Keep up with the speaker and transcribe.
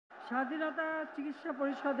স্বাধীনতা চিকিৎসা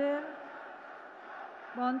পরিষদের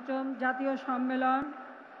পঞ্চম জাতীয় সম্মেলন।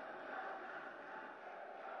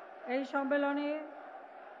 এই সম্মেলনে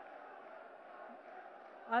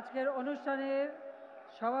আজকের অনুষ্ঠানের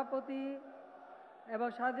সভাপতি এবং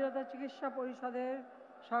স্বাধীনতা চিকিৎসা পরিষদের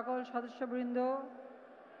সকল সদস্যবৃন্দ,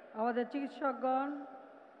 আমাদের চিকিৎসকগণ,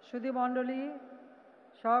 সুধীমণ্ডলী,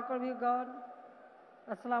 সহকর্মীগণ,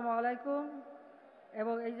 আসসালামু আলাইকুম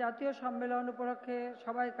এবং এই জাতীয় সম্মেলন উপলক্ষে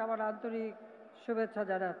সবাইকে আমার আন্তরিক শুভেচ্ছা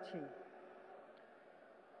জানাচ্ছি।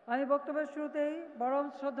 আমি বক্তব্যের শুরুতেই পরম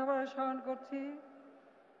শ্রদ্ধাভরে স্মরণ করছি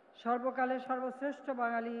সর্বকালের সর্বশ্রেষ্ঠ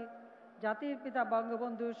বাঙালি জাতির পিতা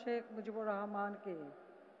বঙ্গবন্ধু শেখ মুজিবুর রহমানকে,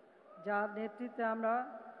 যার নেতৃত্বে আমরা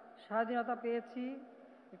স্বাধীনতা পেয়েছি,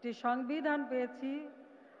 একটি সংবিধান পেয়েছি,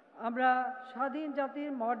 আমরা স্বাধীন জাতির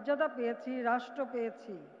মর্যাদা পেয়েছি, রাষ্ট্র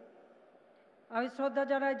পেয়েছি। আমি শ্রদ্ধা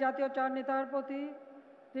জানাই জাতীয় চার নেতার প্রতি,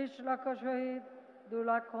 30 লক্ষ শহীদ, 2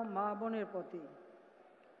 লক্ষ মা বোনের প্রতি।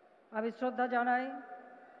 আমি শ্রদ্ধা জানাই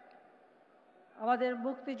আমাদের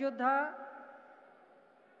মুক্তিযোদ্ধা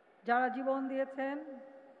যারা জীবন দিয়েছেন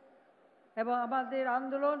এবং আমাদের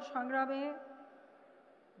আন্দোলন সংগ্রামে,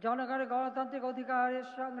 জনগণের গণতান্ত্রিক অধিকারের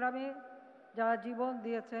সংগ্রামে যারা জীবন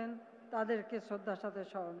দিয়েছেন তাদেরকে শ্রদ্ধার সাথে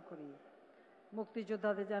স্মরণ করি।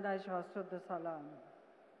 মুক্তিযোদ্ধাদের জানাই সশ্রদ্ধ সালাম।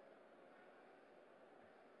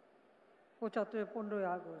 75 15ই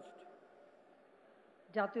আগস্ট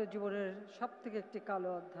জাতীয় জীবনের সবথেকে একটি কালো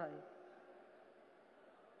অধ্যায়।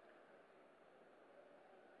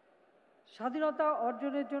 স্বাধীনতা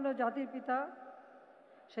অর্জনের জন্য জাতির পিতা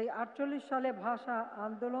সেই 48 সালে ভাষা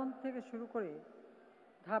আন্দোলন থেকে শুরু করে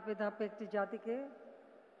ধাপে ধাপে একটি জাতিকে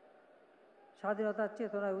স্বাধীনতার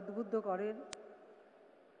চেতনায় উদ্বুদ্ধ করেন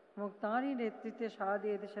এবং তাঁরই নেতৃত্বে সারা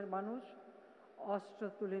দিয়ে দেশের মানুষ অস্ত্র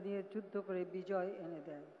তুলে নিয়ে যুদ্ধ করে বিজয় এনে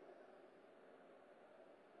দেয়।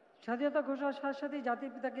 স্বাধীনতা ঘোষণার সাথে সাথে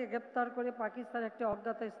জাতির পিতাকে গ্রেপ্তার করে পাকিস্তান একটি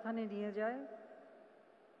অজ্ঞাত স্থানে নিয়ে যায়।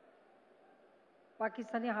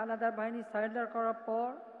 পাকিস্তানি হানাদার বাহিনী সারেন্ডার করার পর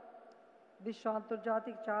বিশ্ব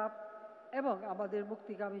আন্তর্জাতিক চাপ এবং আমাদের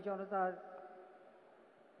মুক্তিগামী জনতার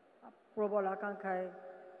প্রবল আকাঙ্ক্ষায়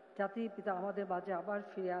জাতির পিতা আমাদের মাঝে আবার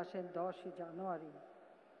ফিরে আসেন 10 জানুয়ারি।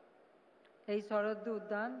 এই শরৎ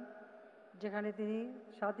উদ্যান, যেখানে তিনি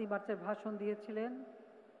 7 মার্চের ভাষণ দিয়েছিলেন,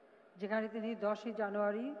 যেখানে তিনি 10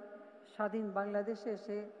 জানুয়ারি স্বাধীন বাংলাদেশে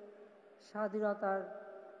এসে স্বাধীনতার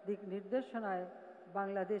দিক নির্দেশনায়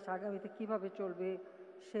বাংলাদেশ আগামীতে কিভাবে চলবে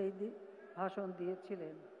সেই ভাষণ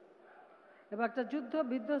দিয়েছিলেন এবং একটা যুদ্ধ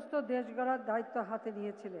বিধ্বস্ত দেশ গড়ার দায়িত্ব হাতে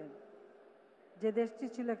নিয়েছিলেন। যে দেশটি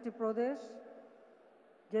ছিল একটি প্রদেশ,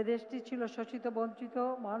 যে দেশটি ছিল শোষিত বঞ্চিত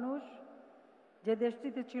মানুষ, যে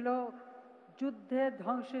দেশটিতে ছিল যুদ্ধের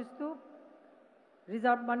ধ্বংসস্তূপ,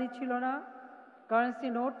 রিজার্ভ মানি ছিল না, কারেন্সি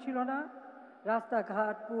নোট ছিল না,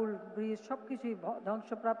 রাস্তাঘাট পুল ব্রিজ সব কিছুই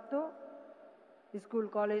ধ্বংসপ্রাপ্ত, স্কুল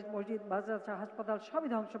কলেজ মসজিদ মাদ্রাসা হাসপাতাল সবই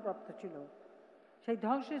ধ্বংসপ্রাপ্ত ছিল। সেই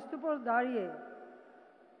ধ্বংসস্তূপের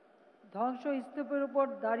উপর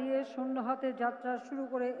দাঁড়িয়ে শূন্য হাতে যাত্রা শুরু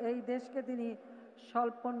করে এই দেশকে তিনি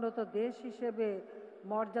স্বল্পোন্নত দেশ হিসেবে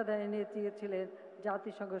মর্যাদা এনে দিয়েছিলেন,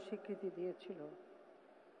 জাতিসংঘ স্বীকৃতি দিয়েছিল।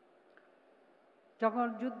 যখন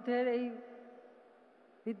যুদ্ধের এই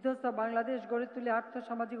বিধ্বস্ত বাংলাদেশ গড়ে তুলে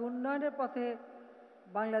আর্থসামাজিক উন্নয়নের পথে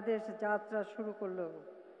বাংলাদেশ যাত্রা শুরু করলো,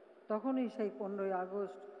 তখনই সেই 15ই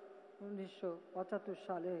আগস্ট 1975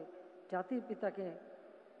 সালে জাতির পিতাকে,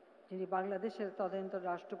 যিনি বাংলাদেশের তদানীন্তন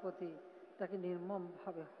রাষ্ট্রপতি, তাকে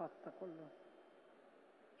নির্মমভাবে হত্যা করল।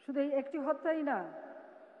 শুধু এই একটি হত্যাই না,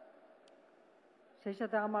 সেই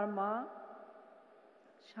সাথে আমার মা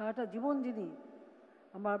সারাটা জীবন যিনি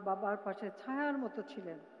আমার বাবার পাশে ছায়ার মতো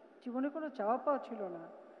ছিলেন, জীবনে কোনো চাওয়া পাওয়া ছিল না,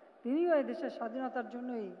 তিনিও এই দেশের স্বাধীনতার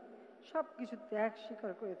জন্যই সব কিছু ত্যাগ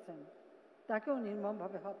স্বীকার করেছেন, তাকেও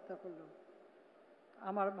নির্মমভাবে হত্যা করল।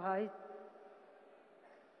 আমার ভাই,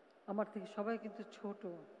 আমার থেকে সবাই কিন্তু ছোট,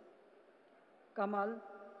 কামাল,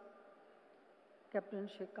 ক্যাপ্টেন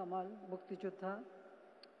শেখ কামাল মুক্তিযোদ্ধা,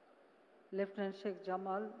 লেফটেন্যান্ট শেখ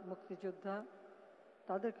জামাল মুক্তিযোদ্ধা,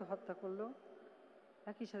 তাদেরকে হত্যা করলো।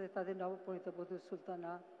 একই সাথে তাদের নবপরিণীত বধূ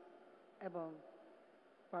সুলতানা এবং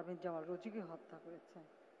পারভিন জামাল রোজিকে হত্যা করেছে।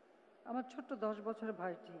 আমার ছোট্ট 10 বছরের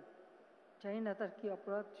ভাইটি, জানি না তার কি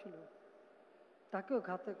অপরাধ ছিল, তাকেও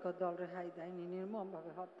ঘাতক দল রেহাই দেয়নি,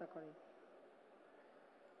 নির্মমভাবে হত্যা করে।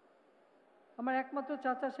 আমার একমাত্র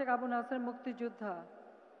চাচা শেখ আবু নাসের মুক্তিযোদ্ধা,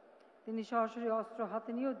 তিনি সরাসরি অস্ত্র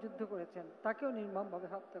হাতে নিয়েও যুদ্ধ করেছেন, তাকেও নির্মমভাবে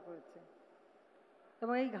হত্যা করেছে।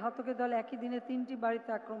 এবং এই ঘাতকের দল একই দিনে 3টি বাড়িতে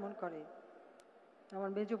আক্রমণ করে।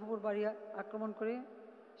 আমার মেজ ফুপুর বাড়ি আক্রমণ করে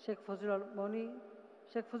শেখ ফজলুল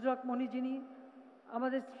হক মনি, যিনি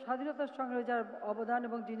আমাদের স্বাধীনতার সংগ্রামে যার অবদান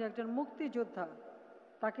এবং যিনি একজন মুক্তিযোদ্ধা,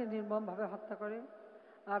 তাকে নির্মমভাবে হত্যা করে।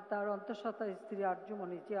 আর তার অন্তঃসত্ত্বা স্ত্রী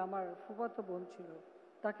আর্যমণি, যে আমার ফুফাতো বোন ছিল,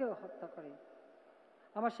 তাকেও হত্যা করে।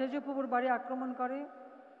 আমার সেজ ফুপুর বাড়ি আক্রমণ করে।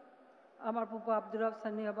 আমার ফুপা আব্দুর রব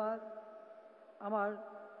সানিয়াবাদ, আমার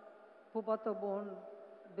ফুফাতো বোন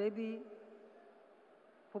বেবি,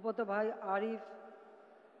 ফুফাতো ভাই আরিফ,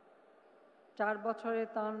 4 বছরের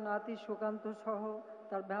তার নাতি সুকান্ত সহ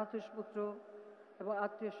তার ভ্রাতুষ পুত্র এবং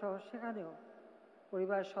আত্মীয় সহ সেখানেও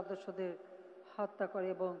পরিবারের সদস্যদের হত্যা করে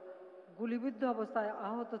এবং গুলিবিদ্ধ অবস্থায়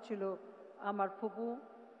আহত ছিল আমার ফুপু,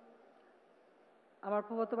 আমার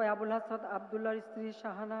ফুফাতো ভাই আবুল হাসান আবদুল্লাহর স্ত্রী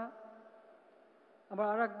শাহানা, আমার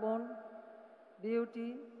আর এক বোন বিউটি,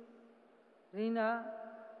 রিনা,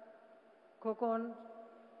 খোকন,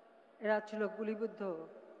 এরা ছিল গুলিবিদ্ধ।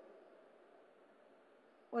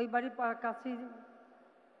 ওই বাড়ির কাছেই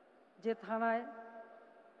যে থানায়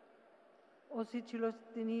ওসি ছিল,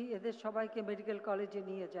 তিনি এদের সবাইকে মেডিকেল কলেজে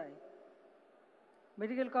নিয়ে যায়।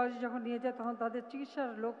 মেডিকেল কলেজে যখন নিয়ে যায় তখন তাদের চিকিৎসার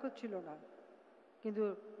লক্ষ্য ছিল না, কিন্তু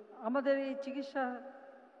আমাদের এই চিকিৎসা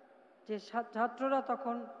যে ছাত্ররা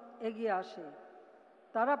তখন এগিয়ে আসে,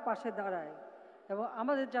 তারা পাশে দাঁড়ায় এবং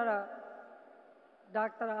আমাদের যারা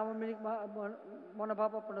ডাক্তার আওয়ামী লীগ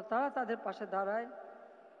মনোভাবাপন্ন, তারা তাদের পাশে দাঁড়ায়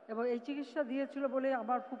এবং এই চিকিৎসা দিয়েছিল বলে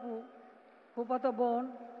আমার ফুফাতো বোন,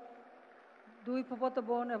 2 ফুফাতো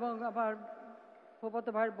বোন এবং আমার ফুফাতো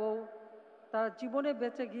ভাইয়ের বউ, তারা জীবনে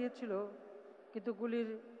বেঁচে গিয়েছিল, কিন্তু গুলির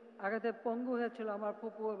আঘাতে পঙ্গু হয়েছিল আমার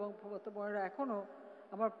ফুপু এবং ফুফাতো বোনেরা। এখনও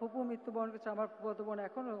আমার ফুপু মৃত্যুবরণ করেছে, আমার ফুফাতো বোন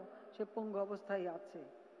এখনও সে পঙ্গু অবস্থায় আছে।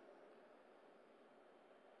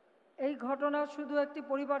 এই ঘটনা শুধু একটি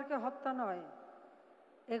পরিবারকে হত্যা নয়,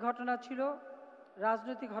 এই ঘটনা ছিল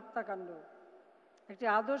রাজনৈতিক হত্যাকাণ্ড, একটি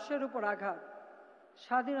আদর্শের উপর আঘাত,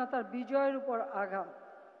 স্বাধীনতার বিজয়ের উপর আঘাত।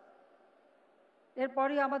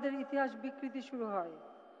 এরপরই আমাদের ইতিহাস বিকৃতি শুরু হয়।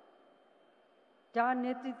 যার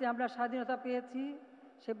নেতৃত্বে আমরা স্বাধীনতা পেয়েছি,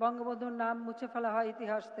 সে বঙ্গবন্ধুর নাম মুছে ফেলা হয়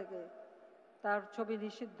ইতিহাস থেকে। তার ছবি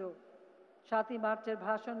নিষিদ্ধ, 7ই মার্চের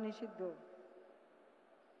ভাষণ নিষিদ্ধ।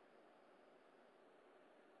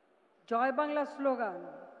 জয় বাংলা স্লোগান,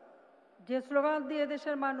 যে স্লোগান দিয়ে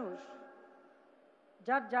দেশের মানুষ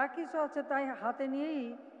যার যা কিছু আছে তাই হাতে নিয়েই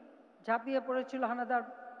ঝাঁপিয়ে পড়েছিল হানাদার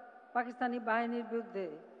পাকিস্তানি বাহিনীর বিরুদ্ধে,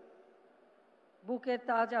 বুকের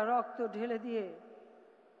তাজা রক্ত ঢেলে দিয়ে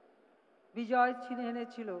বিজয় ছিনে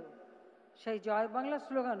এনেছিল, সেই জয় বাংলা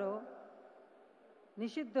স্লোগানও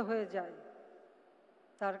নিষিদ্ধ হয়ে যায়।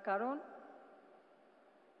 তার কারণ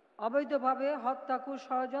অবৈধভাবে হত্যা,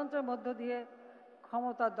 ষড়যন্ত্রের মধ্য দিয়ে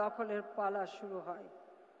ক্ষমতা দখলের পালা শুরু হয়।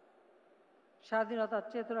 স্বাধীনতার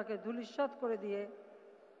চেতনাকে ধূলিসাৎ করে দিয়ে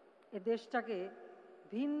এ দেশটাকে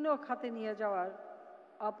ভিন্ন খাতে নিয়ে যাওয়ার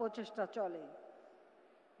অপচেষ্টা চলে,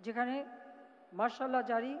 যেখানে মার্শাল ল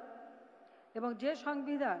জারি এবং যে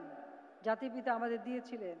সংবিধান জাতিপিতা আমাদের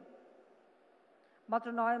দিয়েছিলেন মাত্র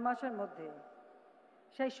 9 মাসের মধ্যে,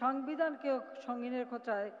 সেই সংবিধানকেও সঙ্গিনের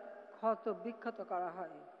খোঁচায় ক্ষত বিক্ষত করা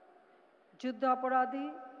হয়। যুদ্ধ অপরাধী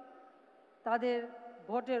তাদের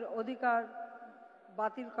ভোটের অধিকার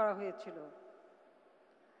বাতিল করা হয়েছিল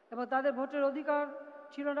এবং তাদের ভোটের অধিকার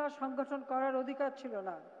ছিল না, সংগঠন করার অধিকার ছিল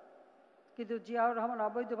না। কিন্তু জিয়াউর রহমান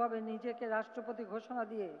অবৈধভাবে নিজেকে রাষ্ট্রপতি ঘোষণা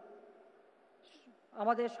দিয়ে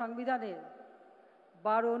আমাদের সংবিধানের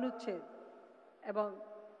 12 অনুচ্ছেদ এবং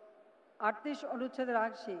 38 অনুচ্ছেদের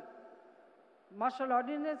আংশিক মার্শাল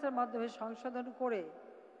অর্ডিন্যান্সের মাধ্যমে সংশোধন করে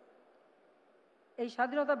এই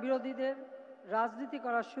স্বাধীনতা বিরোধীদের রাজনীতি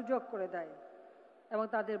করার সুযোগ করে দেয় এবং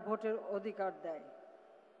তাদের ভোটের অধিকার দেয়।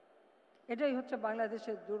 এটাই হচ্ছে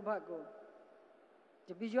বাংলাদেশের দুর্ভাগ্য,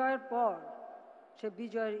 যে বিজয়ের পর সে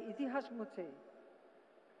বিজয়ের ইতিহাস মুছে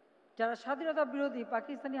যারা স্বাধীনতা বিরোধী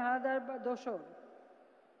পাকিস্তানি হানাদার দোসর,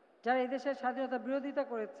 যারা এদেশের স্বাধীনতা বিরোধিতা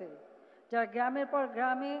করেছে, যারা গ্রামের পর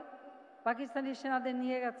গ্রামে পাকিস্তানি সেনাদের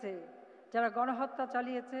নিয়ে গেছে, যারা গণহত্যা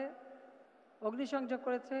চালিয়েছে, অগ্নিসংযোগ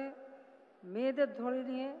করেছে, মেয়েদের ধরে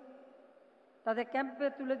নিয়ে তাদের ক্যাম্পে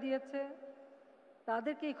তুলে দিয়েছে,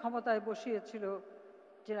 তাদেরকেই ক্ষমতায় বসিয়েছিল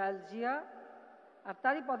জেনারেল জিয়া, আর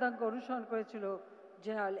তারই পদাঙ্ক অনুসরণ করেছিল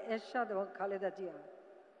জেনারেল এরশাদ এবং খালেদা জিয়া।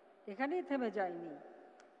 এখানেই থেমে যায়নি।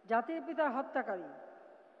 জাতির পিতার হত্যাকারী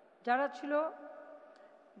যারা ছিল,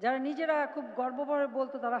 যারা নিজেরা খুব গর্বভরে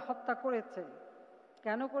বলতো তারা হত্যা করেছে,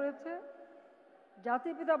 কেন করেছে?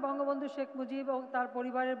 জাতির পিতা বঙ্গবন্ধু শেখ মুজিব এবং তার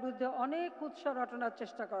পরিবারের বিরুদ্ধে অনেক কুৎসা রটনার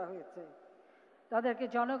চেষ্টা করা হয়েছে, তাদেরকে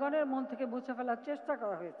জনগণের মন থেকে মুছে ফেলার চেষ্টা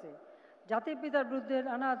করা হয়েছে। জাতির পিতার বিরুদ্ধে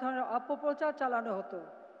নানা ধরনের অপপ্রচার চালানো হতো,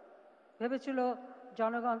 ভেবেছিল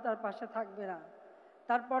জনগণ তার পাশে থাকবে না।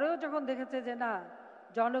 তারপরেও যখন দেখেছে যে না,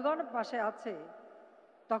 জনগণ পাশে আছে,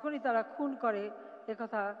 তখনই তারা খুন করে।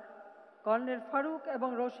 একথা কর্নেল ফারুক এবং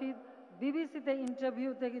রশিদ বিবিসিতে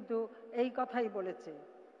ইন্টারভিউতে কিন্তু এই কথাই বলেছে,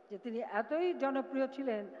 যে তিনি এতই জনপ্রিয়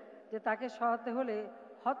ছিলেন যে তাকে সরাতে হলে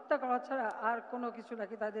হত্যা করা ছাড়া আর কোনো কিছু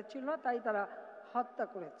নাকি তাদের ছিল না, তাই তারা হত্যা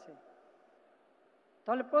করেছে।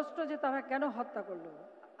 তাহলে প্রশ্ন যে তারা কেন হত্যা করলো,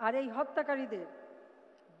 আর এই হত্যাকারীদের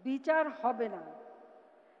বিচার হবে না,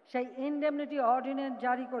 সেই ইনডেমনিটি অর্ডিন্যান্স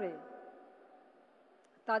জারি করে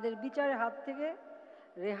তাদের বিচারের হাত থেকে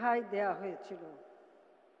রেহাই দেয়া হয়েছিল।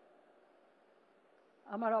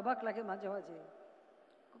 আমার অবাক লাগে মাঝে মাঝে,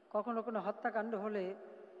 কখনো কোনো হত্যাকাণ্ড হলে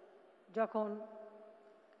যখন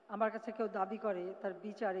আমার কাছে কেউ দাবি করে তার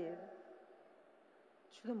বিচারের,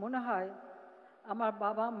 শুধু মনে হয় আমার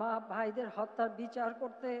বাবা মা ভাইদের হত্যার বিচার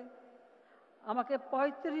করতে আমাকে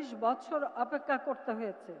 ৩৫ বছর অপেক্ষা করতে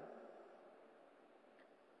হয়েছে।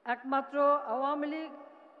 একমাত্র আওয়ামী লীগ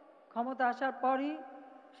ক্ষমতা আসার পরই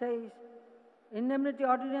সেই ইনডেমনিটি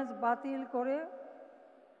অর্ডিন্যান্স বাতিল করে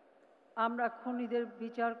আমরা খুনিদের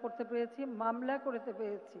বিচার করতে পেরেছি, মামলা করতে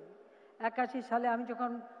পেরেছি। ৮১ সালে আমি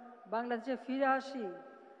যখন বাংলাদেশে ফিরে আসি,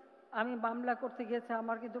 আমি মামলা করতে গিয়েছি,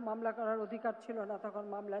 আমার কিন্তু মামলা করার অধিকার ছিল না, তখন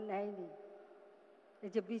মামলা নেয়নি।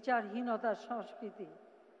 এই যে বিচারহীনতার সংস্কৃতি,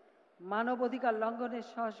 মানবাধিকার লঙ্ঘনের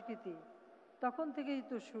সংস্কৃতি, তখন থেকেই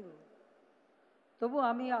তো শুরু। তবু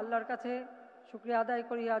আমি আল্লাহর কাছে শুকরিয়া আদায়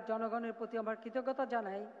করি আর জনগণের প্রতি আমার কৃতজ্ঞতা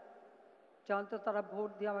জানাই যে অন্তত তারা ভোট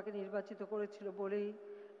দিয়ে আমাকে নির্বাচিত করেছিল বলেই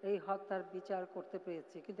এই হত্যার বিচার করতে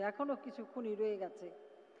পেরেছি। কিন্তু এখনও কিছু খুনি রয়ে গেছে।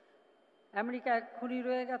 আমেরিকা এক খুনি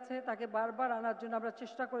রয়ে গেছে, তাকে বারবার আনার জন্য আমরা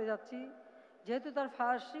চেষ্টা করে যাচ্ছি। যেহেতু তার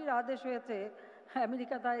ফাঁসির আদেশ হয়েছে,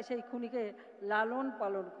 আমেরিকা তাই সেই খুনিকে লালন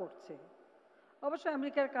পালন করছে। অবশ্য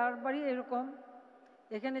আমেরিকার কারবারই এরকম।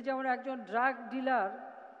 এখানে যেমন একজন ড্রাগ ডিলার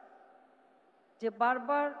যে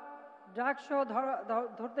বারবার ড্রাগ সহ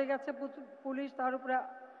ধরতে গেছে পুলিশ, তার উপরে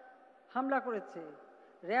হামলা করেছে,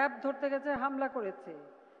 র্যাব ধরতে গেছে, হামলা করেছে,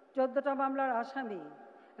 14টা মামলার আসামি,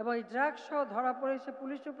 এবং এই ড্রাগ সহ ধরা পড়ে সে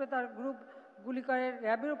পুলিশের উপরে তার গ্রুপ গুলি করে,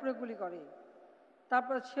 র্যাবের উপরে গুলি করে,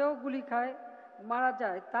 তারপর সেও গুলি খায়, মারা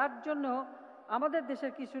যায়। তার জন্য আমাদের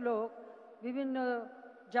দেশের কিছু লোক বিভিন্ন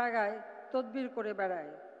জায়গায় তদবির করে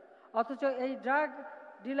বেড়ায়, অথচ এই ড্রাগ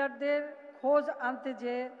ডিলারদের খোঁজ আনতে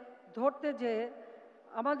যেয়ে, ধরতে যেয়ে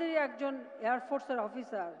আমাদেরই একজন এয়ারফোর্সের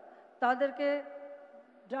অফিসার, তাদেরকে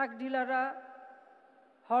ড্রাগ ডিলাররা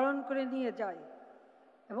হরণ করে নিয়ে যায়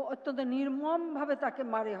এবং অত্যন্ত নির্মমভাবে তাকে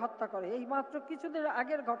মারে, হত্যা করে। এই মাত্র কিছুদিন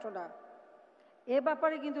আগের ঘটনা। এ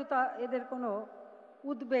ব্যাপারে কিন্তু এদের কোনো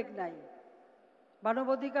উদ্বেগ নাই,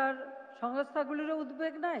 মানবাধিকার সংস্থাগুলিরও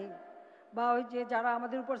উদ্বেগ নাই, বা ওই যে যারা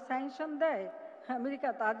আমাদের উপর স্যাংশন দেয় আমেরিকা,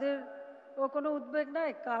 তাদেরও কোনো উদ্বেগ নাই,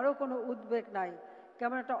 কারো কোনো উদ্বেগ নাই।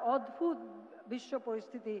 কেমন একটা অদ্ভুত বিশ্ব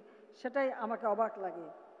পরিস্থিতি, সেটাই আমাকে অবাক লাগে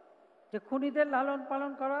যে খুনিদের লালন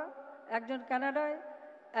পালন করা, একজন কানাডায়,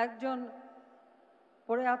 একজন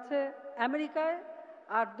পড়ে আছে আমেরিকায়,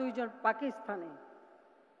 আর 2 জন পাকিস্তানে।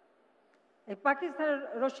 এই পাকিস্তানের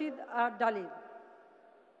রশিদ আর ডালিম,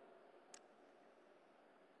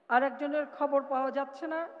 আর একজনের খবর পাওয়া যাচ্ছে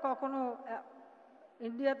না, কখনো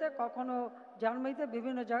ইন্ডিয়াতে, কখনো জার্মানিতে,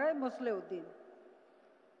 বিভিন্ন জায়গায় মুসলেউদ্দিন।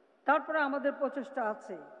 তারপরে আমাদের প্রচেষ্টা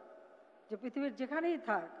আছে যে পৃথিবীর যেখানেই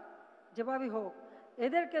থাক, যেভাবেই হোক,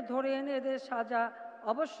 এদেরকে ধরে এনে এদের সাজা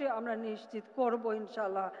অবশ্যই আমরা নিশ্চিত করব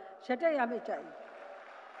ইনশাআল্লাহ, সেটাই আমি চাই।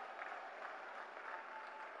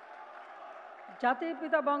 জাতির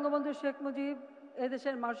পিতা বঙ্গবন্ধু শেখ মুজিব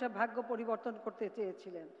এদেশের মানুষের ভাগ্য পরিবর্তন করতে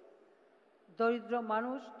চেয়েছিলেন। দরিদ্র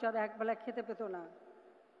মানুষ যারা একবেলা খেতে পেত না,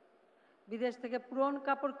 বিদেশ থেকে পুরন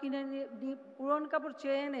কাপড় পুরন কাপড়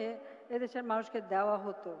চেয়ে এনে এদেশের মানুষকে দেওয়া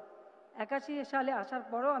হতো। 81 সালে আসার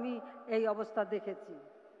পরও আমি এই অবস্থা দেখেছি।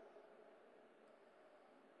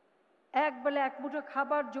 একবেলা এক মুঠো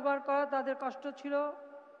খাবার জোগাড় করা তাদের কষ্ট ছিল,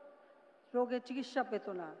 রোগের চিকিৎসা পেত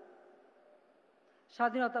না।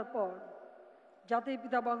 স্বাধীনতার পর জাতির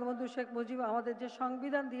পিতা বঙ্গবন্ধু শেখ মুজিব আমাদের যে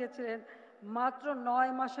সংবিধান দিয়েছিলেন মাত্র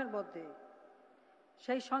 9 মাসের মধ্যে,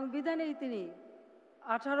 সেই সংবিধানেই তিনি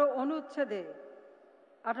 18 অনুচ্ছেদের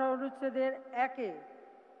 1-এ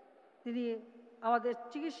তিনি আমাদের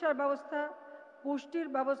চিকিৎসার ব্যবস্থা, পুষ্টির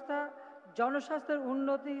ব্যবস্থা, জনস্বাস্থ্যের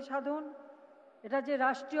উন্নতি সাধন, এটা যে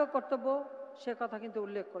রাষ্ট্রীয় কর্তব্য সে কথা কিন্তু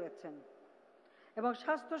উল্লেখ করেছেন। এবং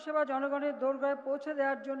স্বাস্থ্যসেবা জনগণের দোরগোড়ায় পৌঁছে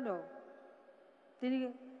দেওয়ার জন্য তিনি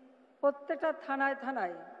প্রত্যেকটা থানায়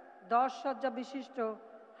থানায় 10 শয্যা বিশিষ্ট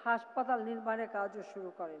হাসপাতাল নির্মাণের কাজও শুরু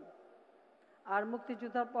করেন। আর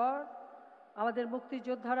মুক্তিযুদ্ধের পর আমাদের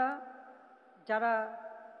মুক্তিযোদ্ধারা যারা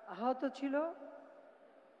আহত ছিল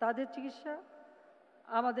তাদের চিকিৎসা,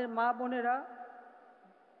 আমাদের মা বোনেরা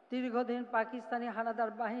দীর্ঘদিন পাকিস্তানি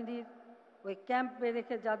হানাদার বাহিনীর ওই ক্যাম্পে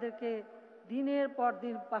রেখে যাদেরকে দিনের পর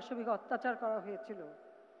দিন পাশবিক অত্যাচার করা হয়েছিল,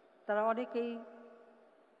 তারা অনেকেই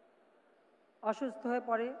অসুস্থ হয়ে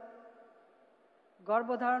পড়ে,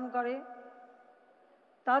 গর্ভধারণ করে,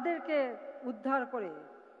 তাদেরকে উদ্ধার করে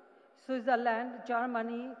সুইজারল্যান্ড,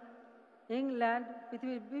 জার্মানি, ইংল্যান্ড,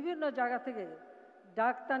 পৃথিবীর বিভিন্ন জায়গা থেকে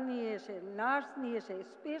ডাক্তার নিয়ে এসে, নার্স নিয়ে এসে,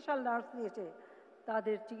 স্পেশাল নার্স নিয়ে এসে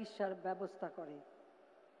তাদের চিকিৎসার ব্যবস্থা করে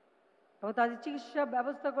এবং তাদের চিকিৎসা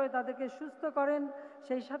ব্যবস্থা করে তাদেরকে সুস্থ করেন,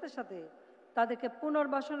 সেই সাথে সাথে তাদেরকে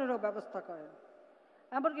পুনর্বাসনেরও ব্যবস্থা করেন।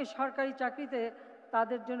 এমনকি সরকারি চাকরিতে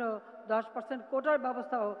তাদের জন্য 10% কোটার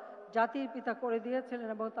ব্যবস্থাও জাতির পিতা করে দিয়েছিলেন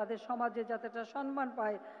এবং তাদের সমাজে যাতে একটা সম্মান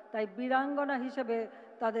পায় তাই বীরাঙ্গনা হিসেবে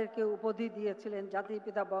তাদেরকে উপাধি দিয়েছিলেন জাতির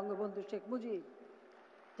পিতা বঙ্গবন্ধু শেখ মুজিব,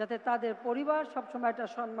 যাতে তাদের পরিবার সবসময় একটা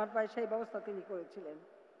সম্মান পায় সেই ব্যবস্থা তিনি করেছিলেন।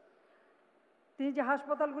 তিনি যে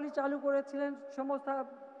হাসপাতালগুলি চালু করেছিলেন সমস্ত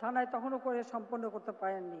থানায় তখনও করে সম্পন্ন করতে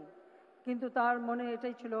পারেননি, কিন্তু তার মনে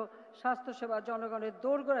এটাই ছিল স্বাস্থ্যসেবা জনগণের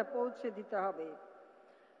দোরগোড়ায় পৌঁছে দিতে হবে।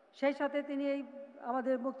 সেই সাথে তিনি এই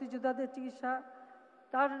আমাদের মুক্তিযোদ্ধাদের চিকিৎসা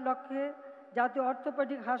তার লক্ষ্যে জাতীয়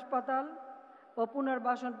অর্থোপেডিক হাসপাতাল ও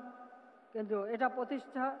পুনর্বাসন কেন্দ্র এটা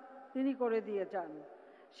প্রতিষ্ঠা তিনি করে দিয়ে যান।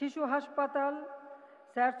 শিশু হাসপাতাল,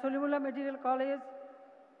 স্যার সলিমুল্লাহ মেডিকেল কলেজ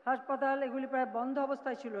হাসপাতাল এগুলি প্রায় বন্ধ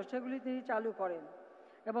অবস্থায় ছিল, সেগুলি তিনি চালু করেন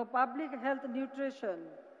এবং পাবলিক হেলথ নিউট্রিশন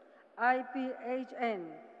IPHN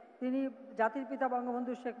তিনি জাতির পিতা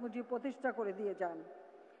বঙ্গবন্ধু শেখ মুজিব প্রতিষ্ঠা করে দিয়ে যান।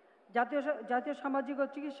 জাতীয় সামাজিক ও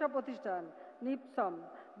চিকিৎসা প্রতিষ্ঠান NIPSOM,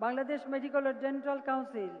 Bangladesh medical O dental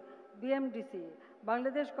council BMDC,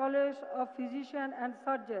 Bangladesh college of physician and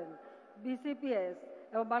surgeon BCPS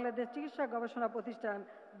এবং বাংলাদেশ চিকিৎসা গবেষণা প্রতিষ্ঠান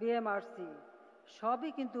BMRC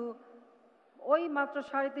সবই কিন্তু ওই মাত্র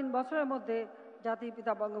 3.5 বছরের মধ্যে জাতির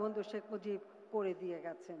পিতা বঙ্গবন্ধু শেখ মুজিব করে দিয়ে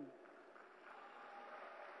গেছেন।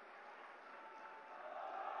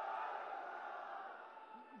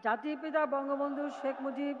 জাতির পিতা বঙ্গবন্ধু শেখ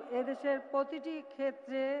মুজিব এদেশের প্রতিটি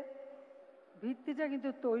ক্ষেত্রে ভিত্তিটা কিন্তু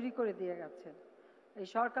তৈরি করে দিয়ে গেছেন। এই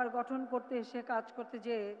সরকার গঠন করতে এসে কাজ করতে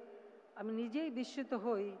যেয়ে আমি নিজেই বিস্মিত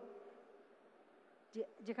হই যে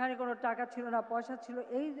যেখানে কোনো টাকা ছিল না, পয়সা ছিল,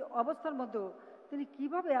 এই অবস্থার মধ্যেও তিনি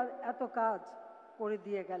কিভাবে এত কাজ করে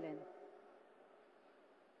দিয়ে গেলেন।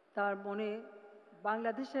 তার মনে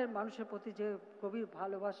বাংলাদেশের মানুষের প্রতি যে গভীর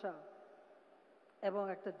ভালোবাসা এবং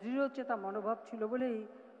একটা দৃঢ়চেতা মনোভাব ছিল বলেই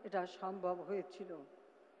এটা সম্ভব হয়েছিল।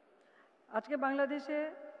 আজকে বাংলাদেশে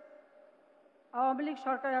আওয়ামী লীগ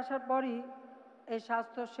সরকার আসার পরই এই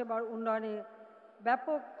স্বাস্থ্য সেবার উন্নয়নে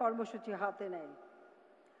ব্যাপক কর্মসূচি হাতে নেয়।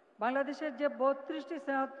 বাংলাদেশের যে 32টি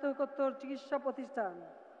স্নাতকোত্তর চিকিৎসা প্রতিষ্ঠান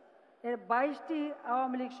এর 22টি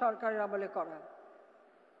আওয়ামী লীগ সরকারের আমলে করা।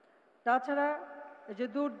 তাছাড়া এই যে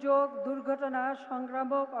দুর্যোগ, দুর্ঘটনা,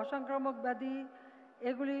 সংক্রামক, অসংক্রামক ব্যাধি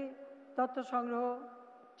এগুলি তথ্য সংগ্রহ,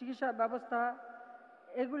 চিকিৎসা ব্যবস্থা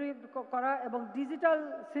এগুলি করা এবং ডিজিটাল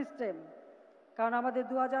সিস্টেম, কারণ আমাদের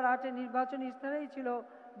 2008-এ নির্বাচনী স্তরেই ছিল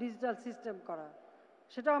ডিজিটাল সিস্টেম করা,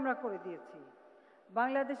 সেটাও আমরা করে দিয়েছি।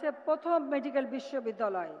 বাংলাদেশের প্রথম মেডিকেল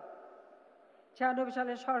বিশ্ববিদ্যালয় 96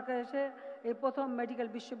 সালে সরকার এসে এই প্রথম মেডিকেল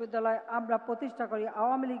বিশ্ববিদ্যালয় আমরা প্রতিষ্ঠা করি,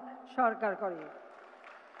 আওয়ামী লীগ সরকার করে।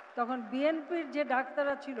 তখন বিএনপির যে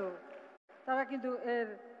ডাক্তাররা ছিল তারা কিন্তু এর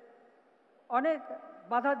অনেক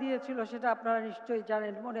বাধা দিয়েছিল, সেটা আপনারা নিশ্চয়ই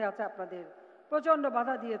জানেন, মনে আছে আপনাদের, প্রচণ্ড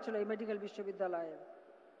বাধা দিয়েছিল এই মেডিকেল বিশ্ববিদ্যালয়ে,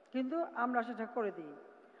 কিন্তু আমরা সেটা করে দিই।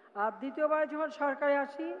 আর দ্বিতীয়বার যখন সরকারে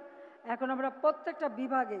আসি এখন আমরা প্রত্যেকটা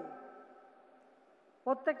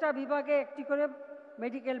বিভাগে একটি করে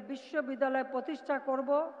মেডিকেল বিশ্ববিদ্যালয় প্রতিষ্ঠা করব।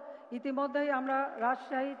 ইতিমধ্যেই আমরা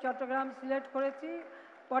রাজশাহী, চট্টগ্রাম, সিলেট করেছি,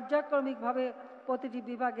 পর্যায়ক্রমিকভাবে প্রতিটি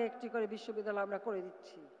বিভাগে একটি করে বিশ্ববিদ্যালয় আমরা করে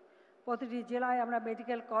দিচ্ছি, প্রতিটি জেলায় আমরা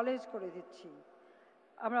মেডিকেল কলেজ করে দিচ্ছি।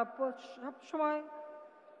 আমরা সবসময়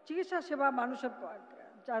চিকিৎসা সেবা মানুষের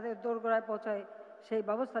যাদের দোরগোড়ায় পৌঁছায় সেই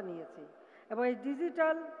ব্যবস্থা নিয়েছি এবং এই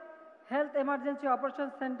digital health emergency operation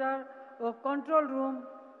centre ও কন্ট্রোল রুম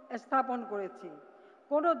স্থাপন করেছি।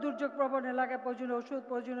 কোনো দুর্যোগ প্রবণ এলাকায় প্রয়োজনীয় ওষুধ,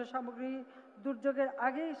 প্রয়োজনীয় সামগ্রী দুর্যোগের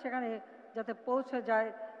আগেই সেখানে যাতে পৌঁছে যায়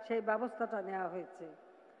সেই ব্যবস্থাটা নেওয়া হয়েছে।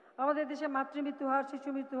 আমাদের দেশে মাতৃমৃত্যু হার, শিশু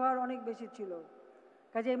মৃত্যু হার অনেক বেশি ছিল,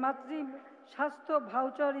 কাজে এই মাতৃ স্বাস্থ্য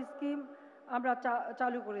ভাউচার স্কিম আমরা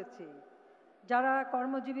চালু করেছি। যারা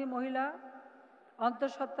কর্মজীবী মহিলা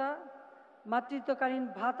অন্তঃসত্ত্বা মাতৃত্বকালীন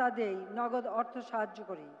ভাতা দেই, নগদ অর্থ সাহায্য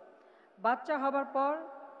করি। বাচ্চা হবার পর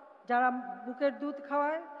যারা বুকের দুধ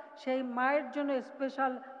খাওয়ায় সেই মায়ের জন্য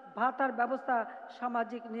স্পেশাল ভাতার ব্যবস্থা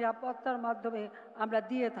সামাজিক নিরাপত্তার মাধ্যমে আমরা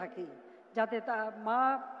দিয়ে থাকি, যাতে তা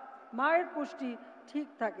মায়ের পুষ্টি ঠিক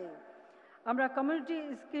থাকে। আমরা community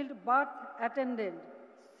skilled birth attendant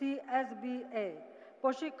CSBA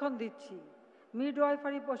প্রশিক্ষণ দিচ্ছি।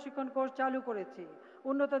 মিডওয়াইফারি প্রশিক্ষণ কোর্স চালু করেছি।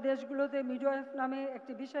 উন্নত দেশগুলোতে মিডওয়াইফ নামে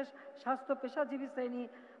একটি বিশেষ স্বাস্থ্য পেশাজীবী শ্রেণী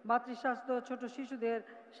মাতৃস্বাস্থ্য, ছোট শিশুদের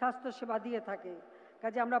স্বাস্থ্য সেবা দিয়ে থাকে।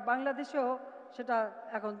 কাজে আমরা বাংলাদেশেও সেটা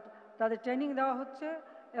এখন তাদের ট্রেনিং দেওয়া হচ্ছে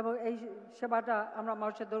এবং এই সেবাটা আমরা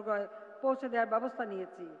মানুষের দোরগোড়ায় পৌঁছে দেওয়ার ব্যবস্থা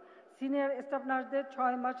নিয়েছি। সিনিয়র স্টাফ নার্সদের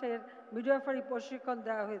 6 মাসের মিডওয়াইফারি প্রশিক্ষণ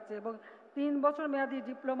দেওয়া হয়েছে এবং 3 বছর মেয়াদী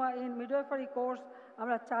ডিপ্লোমা ইন মিডওয়াইফারি কোর্স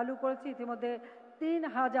আমরা চালু করেছি। ইতিমধ্যে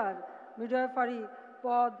 3000 মিডওয়াইফারি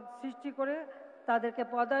পদ সৃষ্টি করে তাদেরকে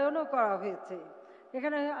পদায়নও করা হয়েছে।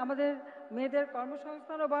 এখানে আমাদের মেয়েদের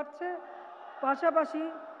কর্মসংস্থানও বাড়ছে, পাশাপাশি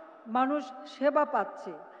মানুষ সেবা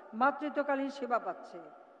পাচ্ছে, মাতৃত্বকালীন সেবা পাচ্ছে।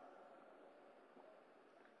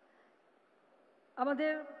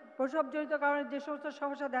 আমাদের প্রসবজনিত কারণে যে সমস্ত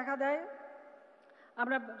সমস্যা দেখা দেয়,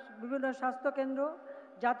 আমরা বিভিন্ন স্বাস্থ্যকেন্দ্র,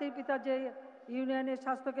 জাতির পিতা যে ইউনিয়নের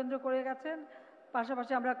স্বাস্থ্যকেন্দ্র করে গেছেন,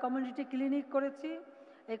 পাশাপাশি আমরা কমিউনিটি ক্লিনিক করেছি।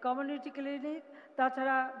 এই কমিউনিটি ক্লিনিক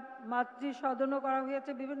তাছাড়া মাতৃ সদনও করা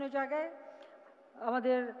হয়েছে বিভিন্ন জায়গায়।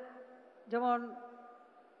 আমাদের যেমন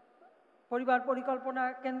পরিবার পরিকল্পনা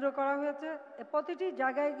কেন্দ্র করা হয়েছে, প্রতিটি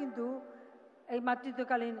জায়গায় কিন্তু এই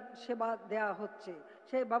মাতৃত্বকালীন সেবা দেওয়া হচ্ছে,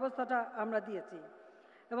 সেই ব্যবস্থাটা আমরা দিয়েছি।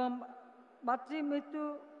 এবং মাতৃ মৃত্যু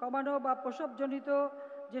কমানো বা প্রসবজনিত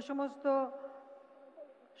যে সমস্ত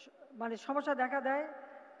সমস্যা দেখা দেয়,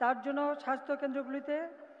 তার জন্য স্বাস্থ্যকেন্দ্রগুলিতে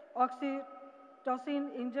অক্সিটোসিন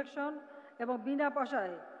ইনজেকশন এবং বিনা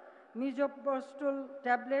পয়সায় মিজোপ্রস্টল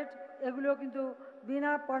ট্যাবলেট এগুলো কিন্তু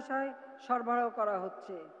বিনা পয়সায় সরবরাহ করা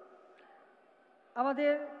হচ্ছে।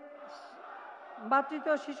 আমাদের মাতৃত্ব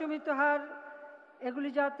শিশু মৃত্যু হার এগুলি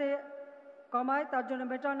যাতে কমায় তার জন্য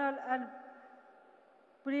maternal and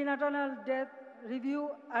prenatal death review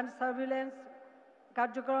and surveillance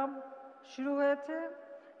কার্যক্রম শুরু হয়েছে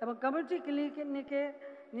এবং কমিউনিটি ক্লিনিকে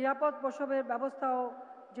নিরাপদ প্রসবের ব্যবস্থাও,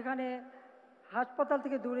 যেখানে হাসপাতাল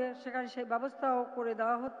থেকে দূরে, সেখানে সেই ব্যবস্থাও করে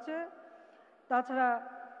দেওয়া হচ্ছে। তাছাড়া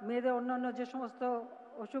মেয়েদের অন্যান্য যে সমস্ত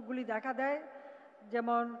অসুখগুলি দেখা দেয়,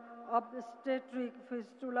 যেমন অবস্টেট্রিক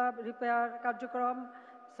ফিস্টুলা রিপেয়ার কার্যক্রম,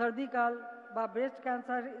 সার্ভিক্যাল বা ব্রেস্ট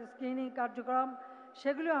ক্যান্সার স্ক্রিনিং কার্যক্রম,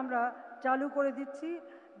 সেগুলো আমরা চালু করে দিচ্ছি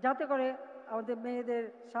যাতে করে আমাদের মেয়েদের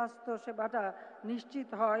স্বাস্থ্য সেবাটা নিশ্চিত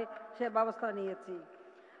হয়, সে ব্যবস্থা নিয়েছি।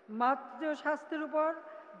 মাতৃ স্বাস্থ্যের উপর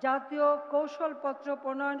জাতীয় কৌশলপত্র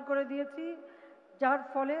প্রণয়ন করে দিয়েছি, যার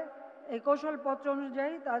ফলে এই কৌশলপত্র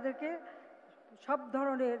অনুযায়ী তাদেরকে সব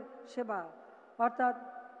ধরনের সেবা, অর্থাৎ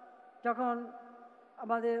যখন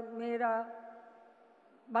আমাদের মেয়েরা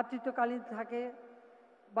মাতৃত্বকালীন থাকে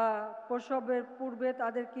বা প্রসবের পূর্বে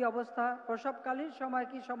তাদের কি অবস্থা, প্রসবকালীন সময়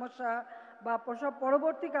কি সমস্যা, বা প্রসব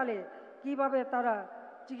পরবর্তীকালে কিভাবে তারা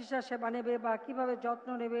চিকিৎসা সেবা নেবে বা কিভাবে যত্ন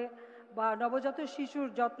নেবে, বা নবজাত শিশুর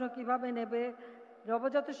যত্ন কিভাবে নেবে,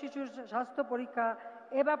 নবজাত শিশুর স্বাস্থ্য পরীক্ষা,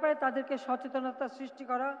 এ ব্যাপারে তাদেরকে সচেতনতা সৃষ্টি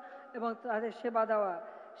করা এবং তাদের সেবা দেওয়া,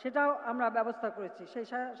 সেটাও আমরা ব্যবস্থা করেছি। সেই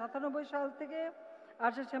 97 সাল থেকে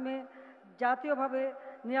 28শে মে জাতীয়ভাবে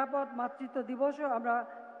নিরাপদ মাতৃত্ব দিবসও আমরা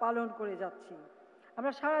পালন করে যাচ্ছি।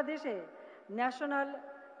 আমরা সারা দেশে ন্যাশনাল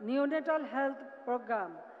নিওনেটাল হেলথ প্রোগ্রাম,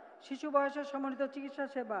 শিশু বয়সের সমন্বিত চিকিৎসা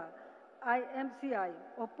সেবা IMCI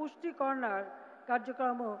ও পুষ্টি কর্নার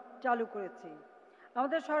কার্যক্রমও চালু করেছি।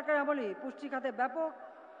 আমাদের সরকার আমলে পুষ্টি খাতে ব্যাপক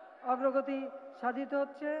অগ্রগতি সাধিত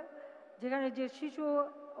হচ্ছে, যেখানে যে শিশু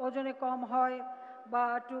ওজনে কম হয় বা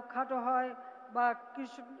একটু খাটো হয় বা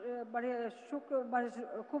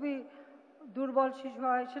খুবই দুর্বল শিশু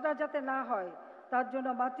হয়, সেটা যাতে না হয় তার জন্য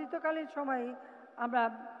মাতৃত্বকালীন সময়ে আমরা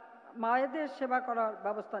মায়েদের সেবা করার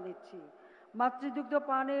ব্যবস্থা নিচ্ছি। মাতৃদুগ্ধ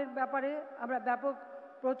পানের ব্যাপারে আমরা ব্যাপক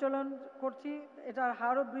প্রচলন করছি, এটার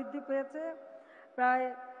হারও বৃদ্ধি পেয়েছে। প্রায়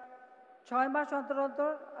 6 মাস অন্তর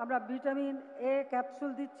অন্তর আমরা ভিটামিন A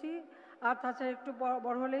ক্যাপসুল দিচ্ছি, আর তাছাড়া একটু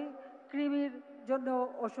বড় হলেই কৃমির জন্য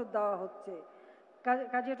ওষুধ দেওয়া হচ্ছে।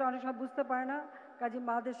 কাজে এটা অনেক সময় বুঝতে পারে না, কাজে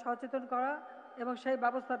মাদের সচেতন করা এবং সেই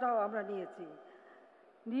ব্যবস্থাটাও আমরা নিয়েছি।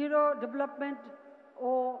 নিউরো ডেভেলপমেন্ট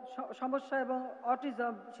ও সমস্যা এবং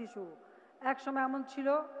অটিজম শিশু, এক সময় এমন ছিল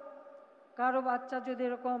কারো বাচ্চা যদি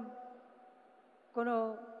এরকম কোনো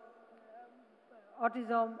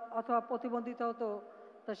অটিজম অথবা প্রতিবন্ধিত হতো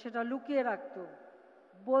তা সেটা লুকিয়ে রাখতো,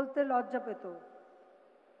 বলতে লজ্জা পেত,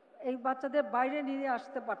 এই বাচ্চাদের বাইরে নিয়ে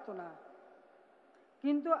আসতে পারতো না।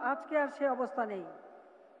 কিন্তু আজকে আর সে অবস্থা নেই,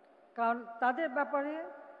 কারণ তাদের ব্যাপারে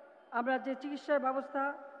আমরা যে চিকিৎসার ব্যবস্থা,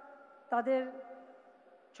 তাদের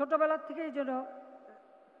ছোটবেলার থেকেই যেন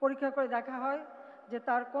পরীক্ষা করে দেখা হয় যে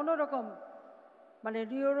তার কোনো রকম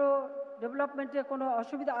নিউরো ডেভেলপমেন্টে কোনো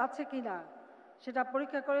অসুবিধা আছে কি না, সেটা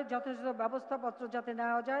পরীক্ষা করে যথেষ্ট ব্যবস্থাপত্র যাতে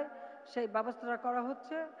নেওয়া যায় সেই ব্যবস্থাটা করা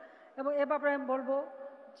হচ্ছে। এবং এ ব্যাপারে আমি বলবো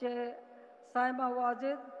যে সাইমা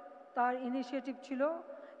ওয়াজেদ তার ইনিশিয়েটিভ ছিল,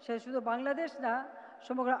 সে শুধু বাংলাদেশ না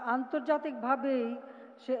সমগ্র আন্তর্জাতিকভাবেই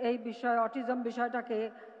সে এই বিষয় অটিজম বিষয়টাকে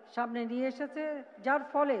সামনে নিয়ে এসেছে, যার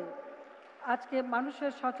ফলে আজকে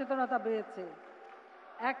মানুষের সচেতনতা বেড়েছে।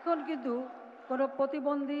 এখন কিন্তু কোনো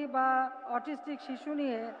প্রতিবন্ধী বা অটিস্টিক শিশু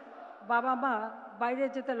নিয়ে বাবা মা বাইরে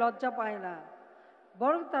যেতে লজ্জা পায় না,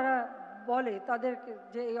 বরং তারা বলে তাদের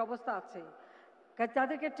যে এই অবস্থা আছে,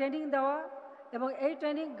 তাদেরকে ট্রেনিং দেওয়া এবং এই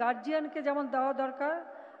ট্রেনিং গার্জিয়ানকে যেমন দেওয়া দরকার,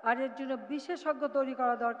 আর এর জন্য বিশেষজ্ঞ তৈরি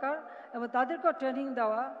করা দরকার এবং তাদেরকেও ট্রেনিং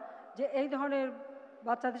দেওয়া যে এই ধরনের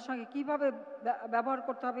বাচ্চাদের সঙ্গে কিভাবে ব্যবহার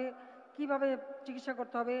করতে হবে, কিভাবে চিকিৎসা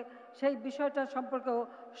করতে হবে, সেই বিষয়টা সম্পর্কেও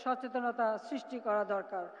সচেতনতা সৃষ্টি করা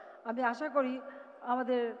দরকার। আমি আশা করি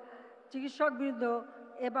আমাদের চিকিৎসকবৃন্দ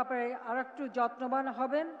এ ব্যাপারে আর একটু যত্নবান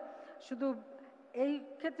হবেন। শুধু এই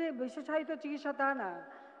ক্ষেত্রে বিশেষায়িত চিকিৎসা তা না,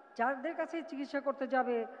 যাদের কাছে চিকিৎসা করতে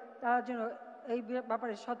যাবে তারা যেন এই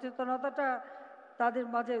ব্যাপারে সচেতনতাটা তাদের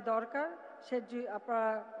মাঝে দরকার, সে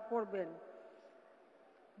আপনারা করবেন।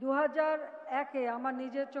 2001-এ আমার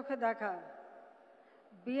নিজের চোখে দেখা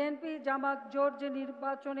বিএনপি জামাত জোট যে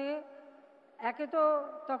নির্বাচনে, একে তো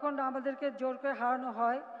তখন আমাদেরকে জোর করে হারানো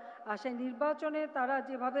হয়, আর সেই নির্বাচনে তারা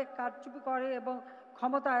যেভাবে কারচুপি করে এবং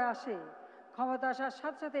ক্ষমতায় আসে, ক্ষমতা আসার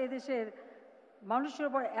সাথে সাথে এদেশের মানুষের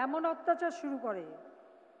উপর এমন অত্যাচার শুরু করে,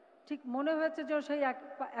 ঠিক মনে হয়েছে যে সেই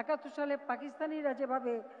 71 সালে পাকিস্তানিরা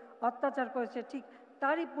যেভাবে অত্যাচার করেছে ঠিক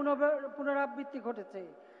তারই পুনরাবৃত্তি ঘটেছে।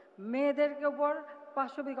 মেয়েদেরকে উপর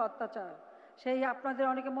পাশবিক অত্যাচার, সেই আপনাদের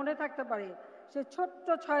অনেকে মনে থাকতে পারে, সে ছোট্ট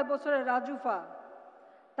 6 বছরের রাজুফা,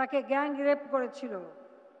 তাকে গ্যাং রেপ করেছিল।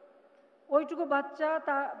 ওইটুকু বাচ্চা,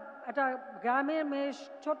 তা একটা গ্রামের মেয়ে,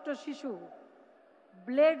 ছোট্ট শিশু,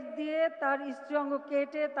 ব্লেড দিয়ে তার স্ত্রী অঙ্গ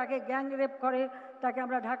কেটে তাকে গ্যাং রেপ করে, তাকে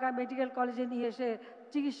আমরা ঢাকা মেডিকেল কলেজে নিয়ে এসে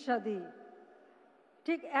চিকিৎসা দিই।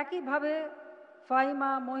 ঠিক একইভাবে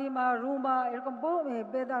ফাহিমা, মহিমা, রুমা, এরকম বহু মেয়ে,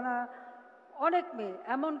 বেদানা, অনেক মেয়ে,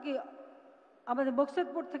 এমনকি আমাদের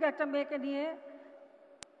বক্সেদপুর থেকে একটা মেয়েকে নিয়ে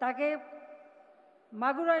তাকে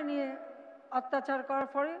মাগুরায় নিয়ে অত্যাচার করার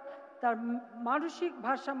পরে তার মানসিক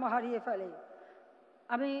ভারসাম্য হারিয়ে ফেলে।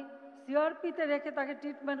 আমি সিআরপিতে রেখে তাকে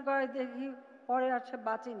ট্রিটমেন্ট করাই, দেখি পরে আর সে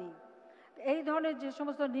বাঁচেনি। এই ধরনের যে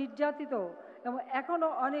সমস্ত নির্যাতিত, এবং এখনও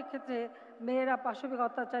অনেক ক্ষেত্রে মেয়েরা পাশবিক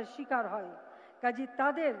অত্যাচারের শিকার হয়, কাজে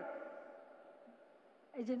তাদের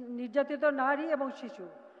এই যে নির্যাতিত নারী এবং শিশু,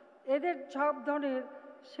 এদের সব ধরনের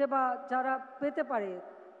সেবা যারা পেতে পারে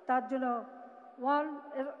তার জন্য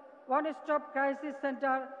ওয়ান স্টপ ক্রাইসিস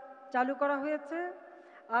সেন্টার চালু করা হয়েছে।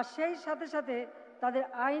 আর সেই সাথে সাথে তাদের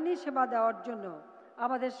আইনি সেবা দেওয়ার জন্য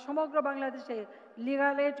আমাদের সমগ্র বাংলাদেশে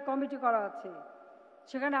লিগ্যাল এইড কমিটি করা আছে,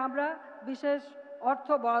 সেখানে আমরা বিশেষ অর্থ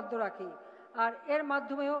বরাদ্দ রাখি, আর এর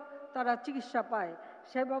মাধ্যমেও তারা চিকিৎসা পায়,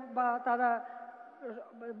 বা তারা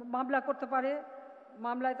মামলা করতে পারে,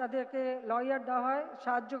 মামলায় তাদেরকে লয়ার দেওয়া হয়,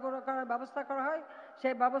 সাহায্য করার ব্যবস্থা করা হয়,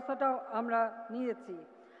 সেই ব্যবস্থাটাও আমরা নিয়েছি।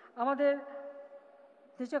 আমাদের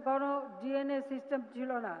দেশে কোনো ডিএনএ সিস্টেম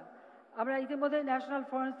ছিল না, আমরা ইতিমধ্যে ন্যাশনাল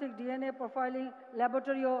ফরেন্সিক ডিএনএ প্রোফাইলিং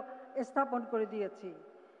ল্যাবরেটরিও স্থাপন করে দিয়েছি,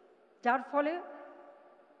 যার ফলে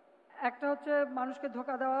একটা হচ্ছে মানুষকে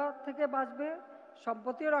ধোঁকা দেওয়া থেকে বাঁচবে,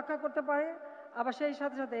 সম্পত্তিও রক্ষা করতে পারে, আবার সেই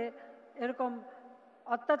সাথে সাথে এরকম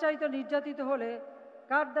অত্যাচারিত নির্যাতিত হলে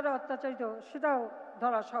কার দ্বারা অত্যাচারিত সেটাও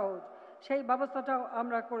ধরা সহজ, সেই ব্যবস্থাটাও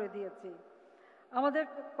আমরা করে দিয়েছি। আমাদের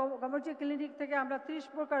কমিউনিটি ক্লিনিক থেকে আমরা 30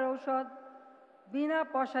 প্রকার ঔষধ বিনা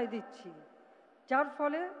পয়সায় দিচ্ছি, যার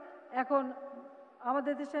ফলে এখন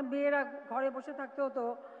আমাদের দেশে মেয়েরা ঘরে বসে থাকতে হতো,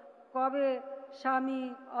 কবে স্বামী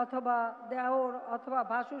অথবা দেওর অথবা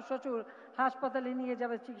ভাসুর শ্বশুর হাসপাতালে নিয়ে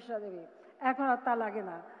যাবে, চিকিৎসা দেবে, এখন আর তা লাগে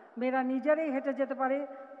না, মেয়েরা নিজেরাই হেঁটে যেতে পারে,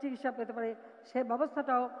 চিকিৎসা পেতে পারে, সে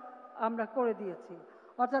ব্যবস্থাটাও আমরা করে দিয়েছি।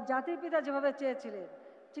 অর্থাৎ জাতির পিতা যেভাবে চেয়েছিলেন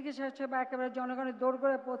চিকিৎসা সেবা একেবারে জনগণের দৌড়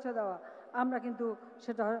করে পৌঁছে দেওয়া, আমরা কিন্তু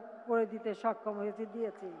সেটা করে দিতে সক্ষম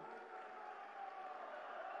দিয়েছি।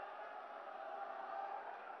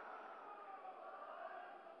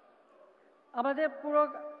 আমাদের পুরো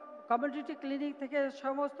কমিউনিটি ক্লিনিক থেকে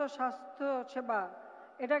সমস্ত স্বাস্থ্য সেবা,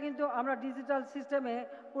 এটা কিন্তু আমরা ডিজিটাল সিস্টেমে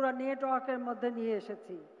পুরো নেটওয়ার্কের মধ্যে নিয়ে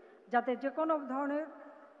এসেছি, যাতে যে কোনো ধরনের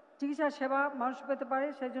চিকিৎসা সেবা মানুষ পেতে পারে।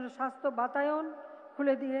 সেই জন্য স্বাস্থ্য বাতায়ন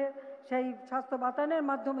খুলে দিয়ে সেই স্বাস্থ্য বাতায়নের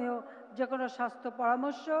মাধ্যমেও যে কোনো স্বাস্থ্য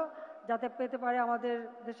পরামর্শ যাতে পেতে পারে আমাদের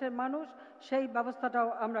দেশের মানুষ, সেই ব্যবস্থাটাও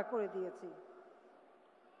আমরা করে দিয়েছি।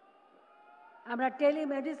 আমরা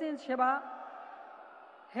টেলিমেডিসিন সেবা,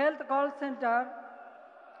 হেলথ কল সেন্টার,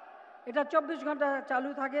 এটা 24 ঘন্টা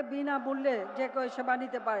চালু থাকে, বিনামূল্যে যে কেউ সেবা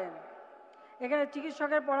নিতে পারেন। এখানে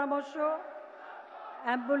চিকিৎসকের পরামর্শ,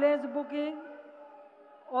 অ্যাম্বুলেন্স বুকিং,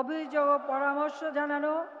 অভিযোগ পরামর্শ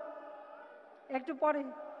জানানো, একটু পরে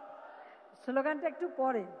স্লোগানটা একটু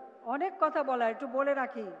পরে, অনেক কথা বলা, একটু বলে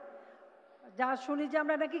রাখি, যা শুনি যে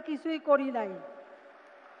আমরা নাকি কিছুই করি নাই,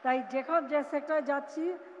 তাই যখন যে সেক্টরে যাচ্ছি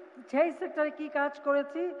সেই সেক্টরে কি কাজ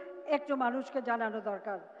করেছি একটু মানুষকে জানানো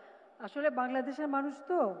দরকার। আসলে বাংলাদেশের মানুষ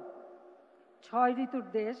তো 6 ঋতুর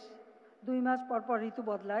দেশ, 2 মাস পর পর ঋতু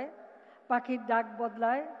বদলায়, পাখির ডাক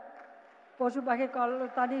বদলায়, পশু পাখির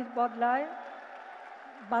কলতানি বদলায়,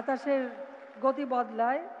 বাতাসের গতি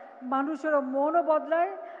বদলায়, মানুষেরও মনও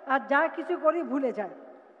বদলায়, আর যা কিছু করি ভুলে যায়।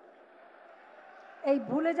 এই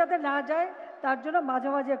ভুলে যাতে না যায় তার জন্য মাঝে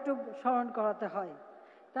মাঝে একটু স্মরণ করাতে হয়।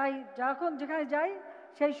 তাই যখন যেখানে যাই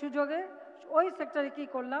সেই সুযোগে ওই সেক্টরে কী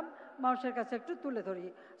করলাম মানুষের কাছে একটু তুলে ধরি।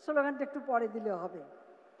 স্লোগানটা একটু পরে দিলেও হবে।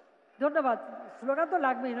 ধন্যবাদ। স্লোগান তো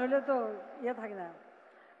লাগবেই, নইলে তো ইয়ে থাকে না।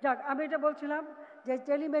 যাক, আমি এটা বলছিলাম যে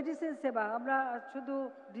টেলিমেডিসিন সেবা, আমরা শুধু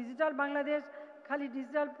ডিজিটাল বাংলাদেশ খালি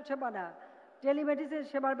ডিজিটাল সেবা না, টেলিমেডিসিন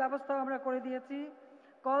সেবার ব্যবস্থাও আমরা করে দিয়েছি।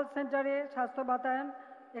 কল সেন্টারে স্বাস্থ্য বাতায়ন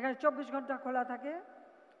এখানে 24 ঘন্টা খোলা থাকে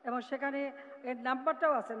এবং সেখানে এর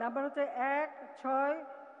নাম্বারটাও আছে। নাম্বার হচ্ছে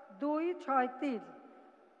 16263,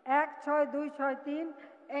 16263।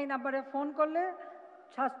 এই নাম্বারে ফোন করলে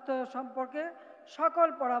স্বাস্থ্য সম্পর্কে সকল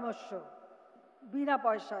পরামর্শ বিনা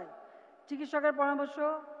পয়সায়, চিকিৎসকের পরামর্শ,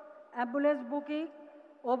 অ্যাম্বুলেন্স বুকিং,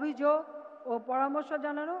 অভিযোগ ও পরামর্শ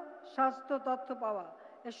জানানো, স্বাস্থ্য তথ্য পাওয়া,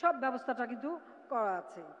 এসব ব্যবস্থাটা কিন্তু করা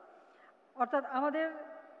আছে। অর্থাৎ আমাদের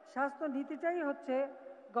স্বাস্থ্য নীতিটাই হচ্ছে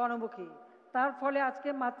গণমুখী। তার ফলে আজকে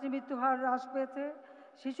মাতৃমৃত্যু হার হ্রাস পেয়েছে,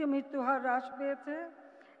 শিশু মৃত্যু হার হ্রাস পেয়েছে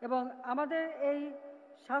এবং আমাদের এই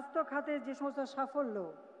স্বাস্থ্য খাতে যে সমস্ত সাফল্য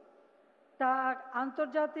তা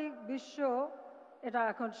আন্তর্জাতিক বিশ্ব এটা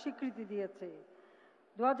এখন স্বীকৃতি দিয়েছে।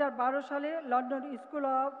 2012 সালে London school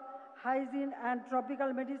of hygiene and tropical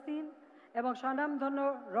medicine এবং স্বনামধন্য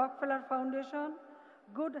Rockefeller foundation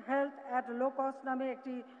good health at low cost নামে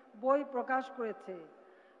একটি বই প্রকাশ করেছে।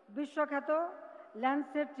 বিশ্বখ্যাত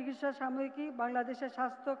ল্যান্সেট চিকিৎসা সাময়িকী বাংলাদেশের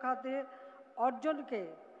স্বাস্থ্য খাতে অর্জনকে,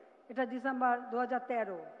 এটা ডিসেম্বর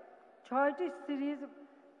 2013, 6টি সিরিজ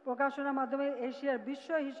প্রকাশনার মাধ্যমে এশিয়ার বিশ্ব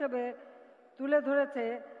হিসেবে তুলে ধরেছে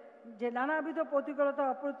যে নানাবিধ প্রতিকূলতা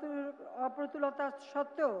অপ্রতুলতা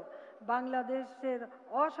সত্ত্বেও বাংলাদেশের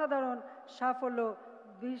অসাধারণ সাফল্য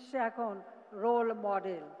বিশ্বে এখন রোল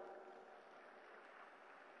মডেল।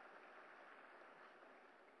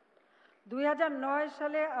 2009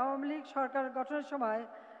 সালে আওয়ামী লীগ সরকার গঠনের সময়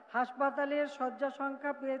হাসপাতালের শয্যা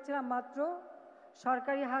সংখ্যা পেয়েছিলাম মাত্র,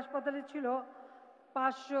 সরকারি হাসপাতালে ছিল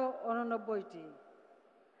 589টি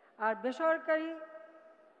আর বেসরকারি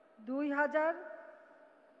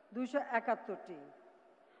 2271টি।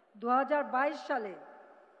 2022 সালে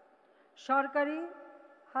সরকারি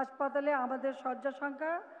হাসপাতালে আমাদের শয্যা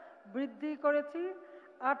সংখ্যা বৃদ্ধি করেছি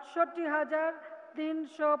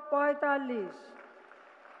 68,345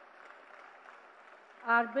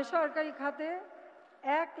 আর বেসরকারি খাতে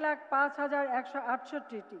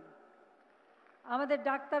 1,05,168টি। আমাদের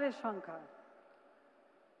ডাক্তারের সংখ্যা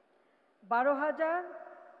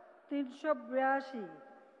 12,382।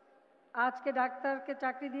 আজকে ডাক্তারকে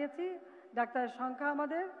চাকরি দিয়েছি, ডাক্তারের সংখ্যা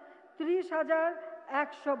আমাদের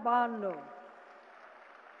 30,152।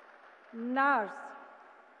 নার্স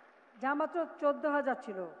যা মাত্র 14,000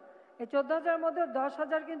 ছিল, এই 14,000 মধ্যে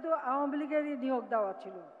 10,000 কিন্তু আওয়ামী লীগেরই নিয়োগ দেওয়া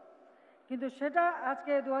ছিল, কিন্তু সেটা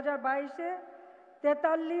আজকে 2022-এ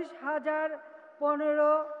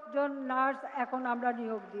 43,015 জন নার্স এখন আমরা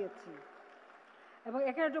নিয়োগ দিয়েছি। এবং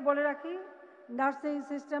এখানে একটু বলে রাখি, নার্সিং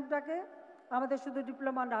সিস্টেমটাকে আমাদের শুধু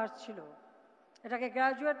ডিপ্লোমা নার্স ছিল, এটাকে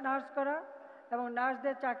গ্র্যাজুয়েট নার্স করা এবং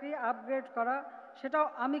নার্সদের চাকরি আপগ্রেড করা সেটাও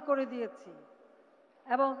আমি করে দিয়েছি।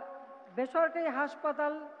 এবং বেসরকারি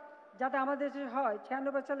হাসপাতাল যাতে আমাদের দেশে হয়,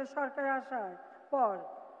 96 সালে সরকারে আসার পর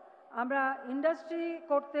আমরা ইন্ডাস্ট্রি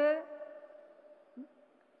করতে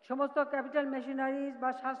সমস্ত ক্যাপিটাল মেশিনারিজ বা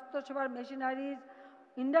স্বাস্থ্যসেবার মেশিনারিজ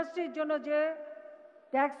ইন্ডাস্ট্রির জন্য যে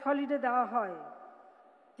ট্যাক্স হলিডে দেওয়া হয়,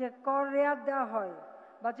 যে কর রেয়াত দেওয়া হয়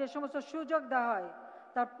বা যে সমস্ত সুযোগ দেওয়া হয়,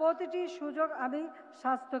 তার প্রতিটি সুযোগ আমি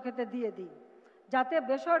স্বাস্থ্য খাতে দিয়ে দিই, যাতে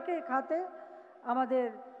বেসরকারি খাতে আমাদের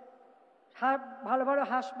ভালো ভালো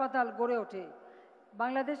হাসপাতাল গড়ে ওঠে।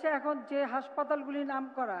 বাংলাদেশে এখন যে হাসপাতালগুলির নাম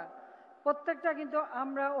করা প্রত্যেকটা কিন্তু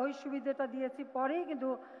আমরা ওই সুবিধাটা দিয়েছি, পরেই কিন্তু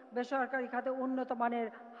বেসরকারি খাতে উন্নত মানের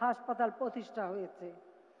হাসপাতাল প্রতিষ্ঠা হয়েছে।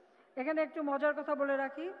 এখানে একটু মজার কথা বলে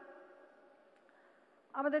রাখি,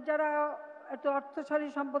 আমাদের যারা এত অর্থশালী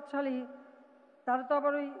সম্পদশালী তারা তো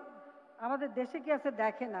আবার ওই আমাদের দেশে কি আছে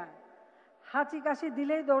দেখে না, হাঁচি কাশি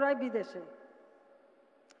দিলেই দৌড়ায় বিদেশে।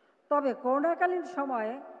 তবে করোনাকালীন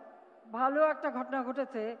সময়ে ভালো একটা ঘটনা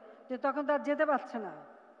ঘটেছে যে তখন তার যেতে পারছে না,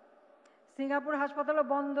 সিঙ্গাপুর হাসপাতালও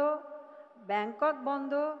বন্ধ, ব্যাংকক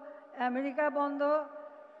বন্ধ, আমেরিকা বন্ধ,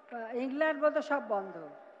 ইংল্যান্ড বন্ধ, সব বন্ধ।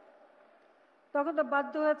 তখন তো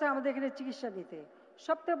বাধ্য হয়েছে আমাদের এখানে চিকিৎসা নিতে।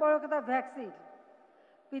 সবথেকে বড় কথা ভ্যাকসিন।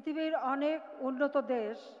 পৃথিবীর অনেক উন্নত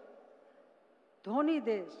দেশ, ধনী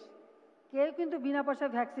দেশ, কেউ কিন্তু বিনা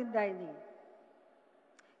পয়সায় ভ্যাকসিন দেয়নি,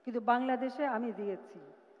 কিন্তু বাংলাদেশে আমি দিয়েছি।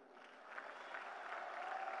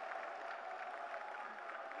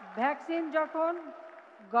 ভ্যাকসিন যখন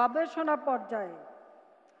গবেষণা পর্যায়ে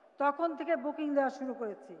তখন থেকে বুকিং দেওয়া শুরু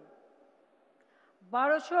করেছি।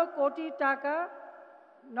 1200 কোটি টাকা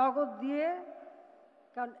নগদ দিয়ে,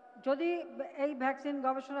 কারণ যদি এই ভ্যাকসিন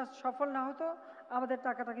গবেষণা সফল না হতো আমাদের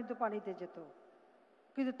টাকাটা কিন্তু পানিতে যেত।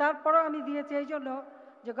 কিন্তু তারপরেও আমি দিয়েছি এই জন্য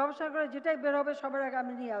যে গবেষণা করে যেটাই বের হবে সবার আগে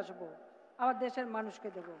আমি নিয়ে আসবো, আমার দেশের মানুষকে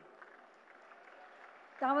দেব।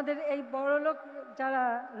 তা আমাদের এই বড়লোক যারা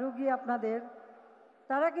রুগী আপনাদের,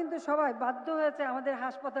 তারা কিন্তু সবাই বাধ্য হয়েছে আমাদের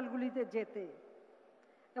হাসপাতালগুলিতে যেতে,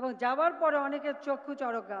 এবং যাওয়ার পরে অনেকের চক্ষু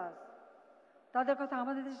চড়ক গাছ। তাদের কথা,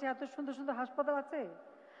 আমাদের দেশে এত সুন্দর সুন্দর হাসপাতাল আছে,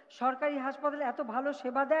 সরকারি হাসপাতালে এত ভালো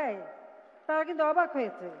সেবা দেয়, তারা কিন্তু অবাক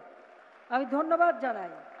হয়েছে। আমি ধন্যবাদ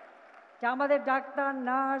জানাই যে আমাদের ডাক্তার,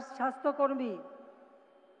 নার্স, স্বাস্থ্যকর্মী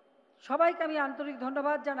সবাইকে আমি আন্তরিক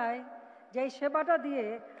ধন্যবাদ জানাই যে এই সেবাটা দিয়ে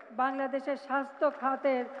বাংলাদেশের স্বাস্থ্য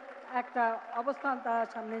খাতের একটা অবস্থান তারা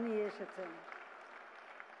সামনে নিয়ে এসেছেন।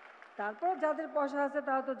 তারপর যাদের পয়সা আছে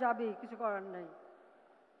তারা তো যাবেই, কিছু করার নাই।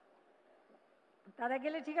 তারা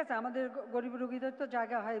গেলে ঠিক আছে, আমাদের গরিব রোগীদের তো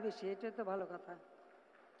জায়গা হয় বেশি, এটাই তো ভালো কথা।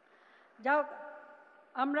 যাও,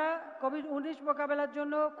 আমরা কোভিড-19 মোকাবেলার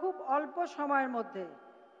জন্য খুব অল্প সময়ের মধ্যে,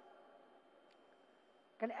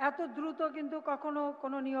 কারণ এত দ্রুত কিন্তু কখনো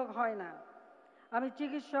কোনো নিয়োগ হয় না, আমি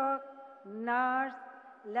চিকিৎসক, নার্স,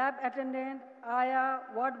 ল্যাব অ্যাটেন্ডেন্ট, আয়া,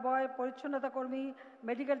 ওয়ার্ড বয়, পরিচ্ছন্নতা কর্মী,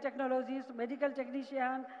 মেডিকেল টেকনোলজিস্ট, মেডিকেল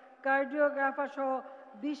টেকনিশিয়ান, কার্ডিওগ্রাফার সহ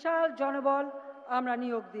বিশাল জনবল আমরা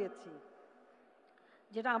নিয়োগ দিয়েছি,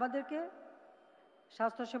 যেটা আমাদেরকে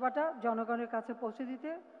স্বাস্থ্যসেবাটা জনগণের কাছে পৌঁছে দিতে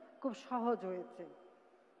খুব সহজ হয়েছে।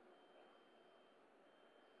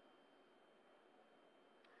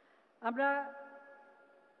 আমরা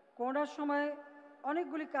করোনার সময়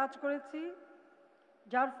অনেকগুলি কাজ করেছি,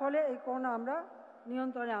 যার ফলে এই করোনা আমরা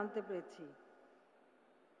নিয়ন্ত্রণে আনতে পেরেছি।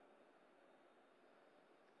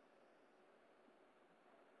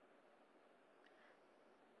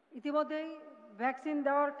 ইতিমধ্যেই ভ্যাকসিন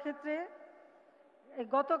দেওয়ার ক্ষেত্রে এই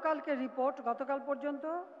গতকালকে রিপোর্ট, গতকাল পর্যন্ত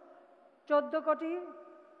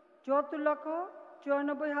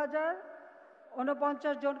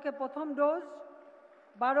 14,94,94,049 জনকে প্রথম ডোজ,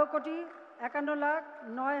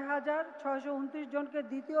 12,51,09,629 জনকে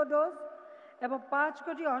দ্বিতীয় ডোজ এবং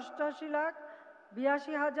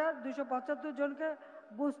 5,88,82,275 জনকে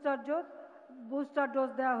বুস্টার ডোজ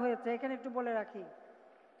দেওয়া হয়েছে। এখানে একটু বলে রাখি,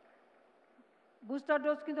 বুস্টার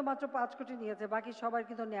ডোজ কিন্তু মাত্র 5 কোটি নিয়েছে, বাকি সবার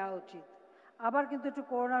কিন্তু নেওয়া উচিত। আবার কিন্তু একটু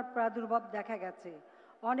করোনার প্রাদুর্ভাব দেখা গেছে,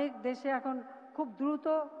 অনেক দেশে এখন খুব দ্রুত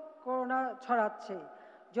করোনা ছড়াচ্ছে।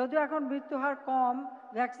 যদিও এখন মৃত্যু হার কম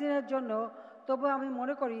ভ্যাকসিনের জন্য, তবু আমি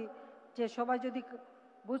মনে করি যে সবাই যদি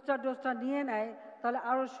বুস্টার ডোজটা নিয়ে নেয় তাহলে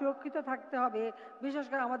আরও সুরক্ষিত থাকতে হবে। বিশেষ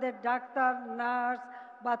করে আমাদের ডাক্তার, নার্স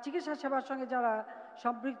বা চিকিৎসা সেবার সঙ্গে যারা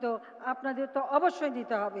সম্পৃক্ত, আপনাদের তো অবশ্যই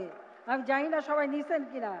নিতে হবে। আমি জানি না সবাই নিয়েছেন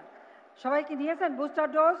কিনা, সবাই কি নিয়েছেন বুস্টার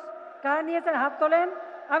ডোজ? কারা নিয়েছেন হাত তোলেন,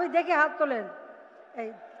 আমি দেখি হাত তোলেন। এই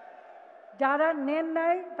যারা নেন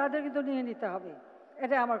নাই তাদের কিন্তু নিয়ে নিতে হবে,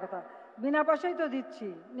 এটাই আমার কথা। বিনা পয়সাই তো দিচ্ছি,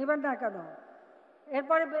 নেবেন না কেন?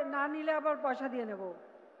 এরপরে না নিলে আবার পয়সা দিয়ে নেব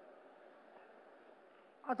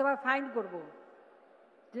অথবা ফাইন করব,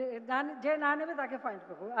 যে না নেবে তাকে ফাইন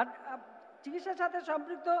করবো। আর চিকিৎসার সাথে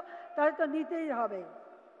সম্পৃক্ত তাহলে তো নিতেই হবে।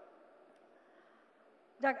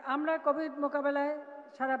 যাক, আমরা কোভিড মোকাবেলায়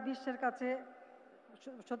সারা বিশ্বের কাছে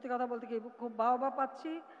সত্যি কথা বলতে কি খুব বাহবা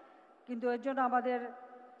পাচ্ছি, কিন্তু এর জন্য আমাদের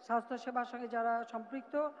স্বাস্থ্যসেবার সঙ্গে যারা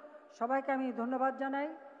সম্পৃক্ত সবাইকে আমি ধন্যবাদ জানাই,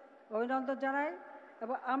 অভিনন্দন জানাই।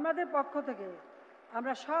 এবং আমাদের পক্ষ থেকে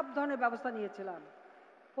আমরা সব ধরনের ব্যবস্থা নিয়েছিলাম।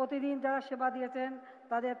 প্রতিদিন যারা সেবা দিয়েছেন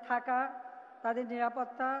তাদের থাকা, তাদের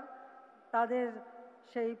নিরাপত্তা, তাদের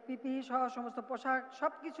সেই পিপিই সহ সমস্ত পোশাক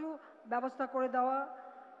সব কিছু ব্যবস্থা করে দেওয়া,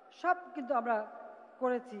 সব কিন্তু আমরা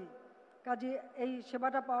করেছি। কাজে এই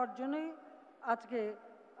সেবাটা পাওয়ার জন্যই আজকে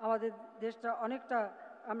আমাদের দেশটা অনেকটা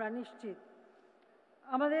আমরা নিশ্চিত।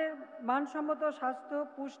 আমাদের মানসম্মত স্বাস্থ্য,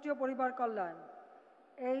 পুষ্টি ও পরিবার কল্যাণ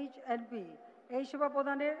HNP এই সেবা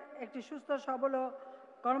প্রদানের একটি সুস্থ সবল ও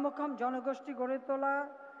কর্মক্ষম জনগোষ্ঠী গড়ে তোলা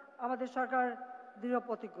আমাদের সরকার দৃঢ়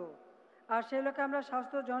প্রতিজ্ঞ। আর সেই লক্ষ্যে আমরা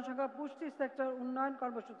স্বাস্থ্য, জনসংখ্যা, পুষ্টি সেক্টর উন্নয়ন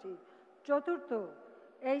কর্মসূচি চতুর্থ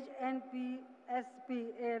HNPSP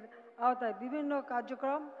এর আওতায় বিভিন্ন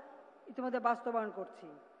কার্যক্রম ইতিমধ্যে বাস্তবায়ন করছি।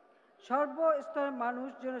 সর্বস্তরের মানুষ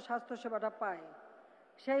যেন স্বাস্থ্যসেবাটা পায়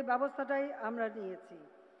সেই ব্যবস্থাটাই আমরা নিয়েছি।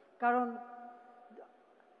 কারণ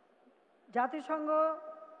জাতিসংঘ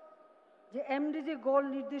যে MDG গোল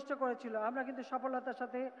নির্দিষ্ট করেছিল, আমরা কিন্তু সফলতার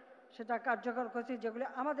সাথে সেটা কার্যকর করেছি, যেগুলি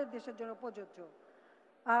আমাদের দেশের জন্য প্রযোজ্য।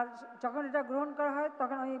 আর যখন এটা গ্রহণ করা হয়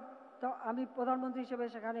তখন আমি প্রধানমন্ত্রী হিসেবে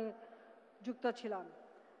সেখানে যুক্ত ছিলাম।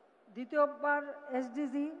 দ্বিতীয়বার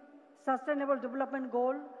SDG সাস্টেনেবল ডেভেলপমেন্ট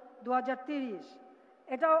গোল 2030,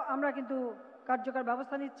 এটাও আমরা কিন্তু কার্যকর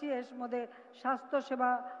ব্যবস্থা নিচ্ছি। এর মধ্যে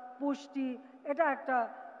স্বাস্থ্যসেবা পুষ্টি, এটা একটা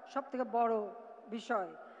সবথেকে বড় বিষয়।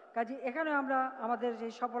 কাজে এখানে আমরা আমাদের যে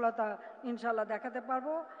সফলতা ইনশাল্লাহ দেখাতে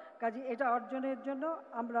পারবো। কাজে এটা অর্জনের জন্য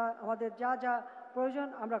আমরা আমাদের যা যা প্রয়োজন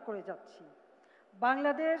আমরা করে যাচ্ছি।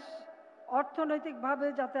 বাংলাদেশ অর্থনৈতিকভাবে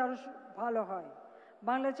যাতে আরও ভালো হয়,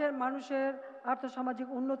 বাংলাদেশের মানুষের আর্থসামাজিক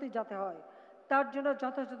উন্নতি যাতে হয়, তার জন্য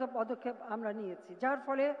যথাযথ পদক্ষেপ আমরা নিয়েছি, যার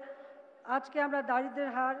ফলে আজকে আমরা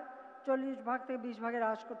দারিদ্র্যের হার 40 ভাগ থেকে 20 ভাগে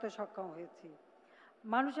হ্রাস করতে সক্ষম হয়েছি।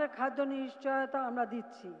 মানুষের খাদ্য নিশ্চয়তা আমরা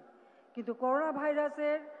দিচ্ছি, কিন্তু করোনা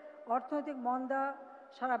ভাইরাসের অর্থনৈতিক মন্দা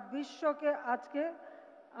সারা বিশ্বকে আজকে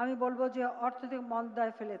আমি বলবো যে অর্থনৈতিক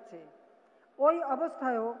মন্দায় ফেলেছে। ওই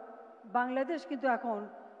অবস্থায়ও বাংলাদেশ কিন্তু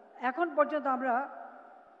এখন পর্যন্ত আমরা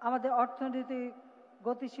আমাদের অর্থনৈতিক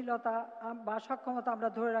গতিশীলতা বা সক্ষমতা আমরা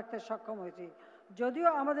ধরে রাখতে সক্ষম হয়েছি। যদিও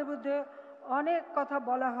আমাদের মধ্যে অনেক কথা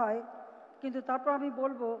বলা হয়, কিন্তু তারপর আমি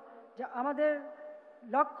বলবো যে আমাদের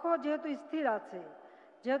লক্ষ্য যেহেতু স্থির আছে,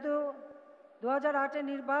 যেহেতু 2008-এ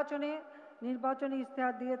নির্বাচনী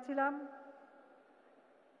ইশতেহার দিয়েছিলাম,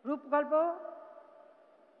 রূপকল্প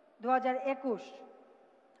 2021,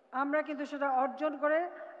 আমরা কিন্তু সেটা অর্জন করে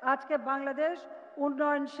আজকে বাংলাদেশ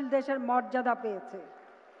উন্নয়নশীল দেশের মর্যাদা পেয়েছে।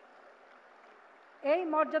 এই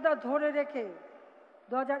মর্যাদা ধরে রেখে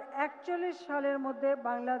 2041 সালের মধ্যে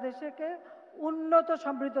বাংলাদেশকে উন্নত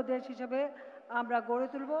সমৃদ্ধ দেশ হিসেবে আমরা গড়ে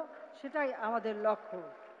তুলব, সেটাই আমাদের লক্ষ্য।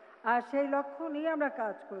 আর সেই লক্ষ্য নিয়ে আমরা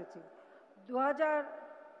কাজ করেছি।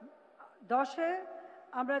 2010-এ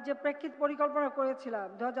আমরা যে প্রেক্ষিত পরিকল্পনা করেছিলাম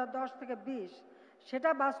 2010 থেকে 20, সেটা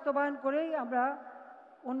বাস্তবায়ন করেই আমরা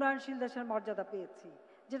উন্নয়নশীল দেশের মর্যাদা পেয়েছি,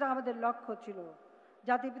 যেটা আমাদের লক্ষ্য ছিল।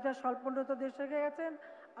 জাতিপিতা স্বল্পোন্নত দেশ রেখে গেছেন,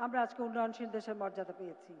 আমরা আজকে উন্নয়নশীল দেশের মর্যাদা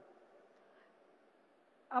পেয়েছি।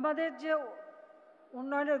 আমাদের যে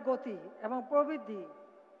উন্নয়নের গতি এবং প্রবৃদ্ধি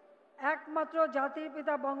একমাত্র জাতির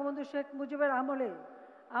পিতা বঙ্গবন্ধু শেখ মুজিবের আমলে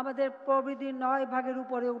আমাদের প্রবৃদ্ধি 9 ভাগের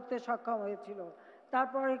উপরে উঠতে সক্ষম হয়েছিল,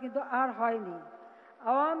 তারপরে কিন্তু আর হয়নি।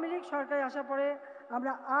 আওয়ামী লীগ সরকারে আসার পরে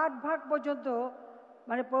আমরা 8 ভাগ পর্যন্ত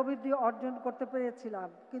প্রবৃদ্ধি অর্জন করতে পেরেছিলাম,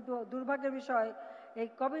 কিন্তু দুর্ভাগ্যের বিষয় এই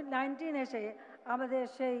কোভিড-19 এসে আমাদের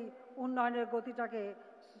সেই উন্নয়নের গতিটাকে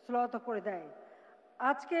শ্লথ করে দেয়।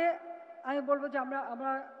 আজকে আমি বলবো যে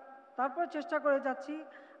আমরা তারপর চেষ্টা করে যাচ্ছি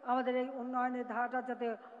আমাদের এই উন্নয়নের ধারাটা যাতে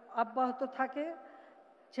অব্যাহত থাকে,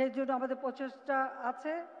 সেই জন্য আমাদের প্রচেষ্টা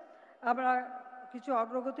আছে। আমরা কিছু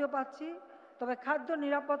অগ্রগতিও পাচ্ছি, তবে খাদ্য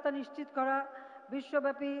নিরাপত্তা নিশ্চিত করা,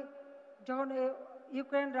 বিশ্বব্যাপী যখন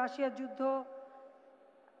ইউক্রেন রাশিয়া যুদ্ধ,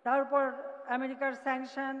 তার উপর আমেরিকার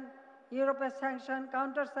স্যাংশন, ইউরোপের স্যাংশন,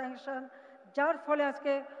 কাউন্টার স্যাংশন, যার ফলে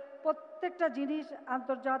আজকে প্রত্যেকটা জিনিস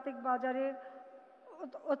আন্তর্জাতিক বাজারে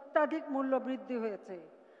অত্যাধিক মূল্য বৃদ্ধি হয়েছে।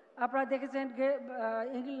 আপনারা দেখেছেন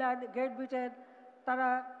ইংল্যান্ড, গ্রেট ব্রিটেন, তারা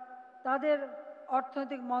তাদের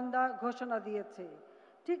অর্থনৈতিক মন্দা ঘোষণা দিয়েছে।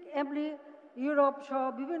 ঠিক এমনি ইউরোপ সহ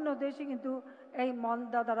বিভিন্ন দেশই কিন্তু এই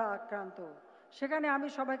মন্দা দ্বারা আক্রান্ত। সেখানে আমি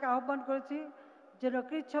সবাইকে আহ্বান করেছি যেন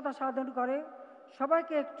কৃচ্ছ্রতা সাধন করে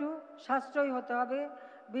সবাইকে একটু সাশ্রয়ী হতে হবে,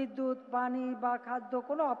 বিদ্যুৎ, পানি বা খাদ্য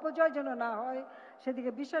কোনো অপচয় যেন না হয়,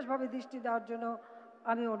 সেদিকে বিশেষভাবে দৃষ্টি দেওয়ার জন্য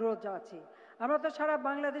আমি অনুরোধ জানাচ্ছি। আমরা তো সারা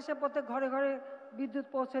বাংলাদেশে প্রত্যেক ঘরে ঘরে বিদ্যুৎ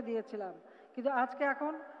পৌঁছে দিয়েছিলাম, কিন্তু আজকে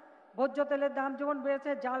এখন ভোজ্য তেলের দাম যেমন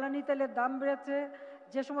বেড়েছে, জ্বালানি তেলের দাম বেড়েছে,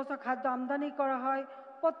 যে সমস্ত খাদ্য আমদানি করা হয়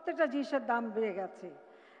প্রত্যেকটা জিনিসের দাম বেড়ে গেছে।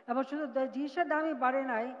 এবং শুধু জিনিসের দামই বাড়ে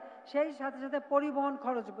নাই, সেই সাথে সাথে পরিবহন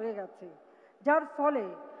খরচ বেড়ে গেছে, যার ফলে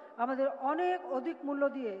আমাদের অনেক অধিক মূল্য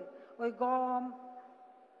দিয়ে ওই গম,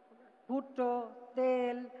 ভুট্টো,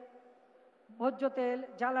 তেল, ভোজ্য তেল,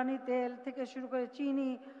 জ্বালানি তেল থেকে শুরু করে চিনি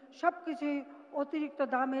সব কিছুই অতিরিক্ত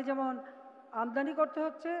দামে যেমন আমদানি করতে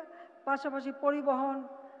হচ্ছে, পাশাপাশি পরিবহন,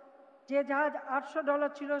 যে জাহাজ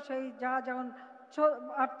 $800 ছিল সেই জাহাজ এখন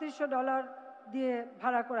 $3800 দিয়ে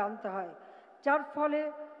ভাড়া করে আনতে হয়, যার ফলে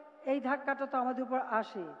এই ধাক্কাটা তো আমাদের উপর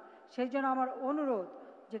আসে। সেই জন্য আমার অনুরোধ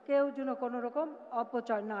যে কেউ যেন কোনো রকম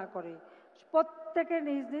অপচয় না করে, প্রত্যেকে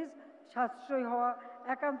নিজ নিজ সাশ্রয়ী হওয়া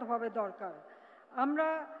একান্তভাবে দরকার। আমরা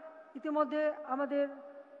ইতিমধ্যে আমাদের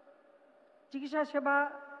চিকিৎসা সেবা,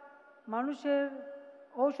 মানুষের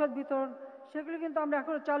ঔষধ বিতরণ, সেগুলো কিন্তু আমরা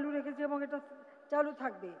এখনও চালু রেখেছি এবং এটা চালু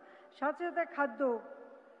থাকবে। সাথে সাথে খাদ্য,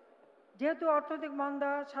 যেহেতু অর্থনৈতিক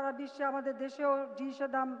মন্দা, সারা বিশ্বে আমাদের দেশেও জিনিসের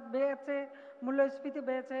দাম বেড়েছে, মূল্যস্ফীতি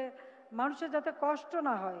বেড়েছে, মানুষের যাতে কষ্ট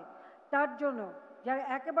না হয় তার জন্য যারা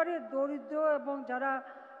একেবারে দরিদ্র এবং যারা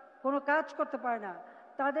কোনো কাজ করতে পারে না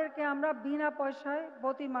তাদেরকে আমরা বিনা পয়সায়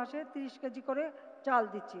প্রতি মাসে 30 কেজি করে চাল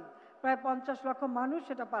দিচ্ছি। প্রায় 50 লক্ষ মানুষ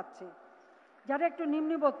সেটা পাচ্ছে। যারা একটু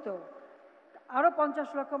নিম্নবিত্ত আরও 50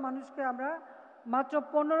 লক্ষ মানুষকে আমরা মাত্র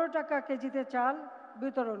 15 টাকা কেজিতে চাল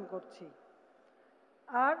বিতরণ করছি।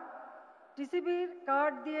 আর টিসিবির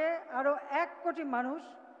কার্ড দিয়ে আরও 1 কোটি মানুষ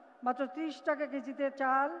মাত্র 30 টাকা কেজিতে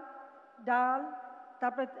চাল, ডাল,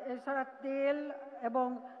 তারপরে এছাড়া তেল এবং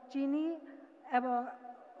চিনি এবং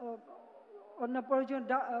অন্য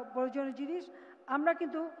প্রয়োজনীয় জিনিস আমরা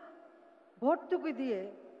কিন্তু ভর্তুকি দিয়ে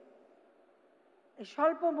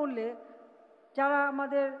স্বল্প মূল্যে যারা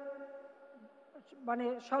আমাদের মানে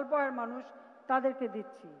স্বল্প আয়ের মানুষ তাদেরকে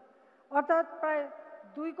দিচ্ছি। অর্থাৎ প্রায়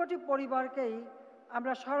 2 কোটি পরিবারকেই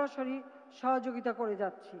আমরা সরাসরি সহযোগিতা করে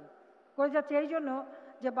যাচ্ছি এই জন্য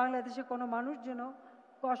যে বাংলাদেশে কোনো মানুষ যেন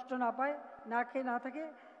কষ্ট না পায়, না খেয়ে না থাকে,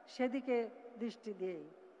 সেদিকে দৃষ্টি দিয়েই।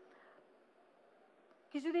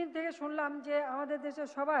 কিছুদিন থেকে শুনলাম যে আমাদের দেশে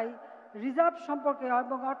সবাই রিজার্ভ সম্পর্কে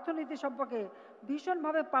এবং অর্থনীতি সম্পর্কে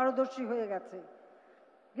ভীষণভাবে পারদর্শী হয়ে গেছে।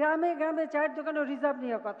 গ্রামে গ্রামে চায়ের দোকানে রিজার্ভ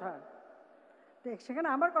নিয়ে কথা। সেখানে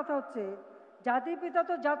আমার কথা হচ্ছে, জাতির পিতা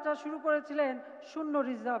তো যাত্রা শুরু করেছিলেন শূন্য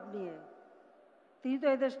রিজার্ভ নিয়ে। তিনি তো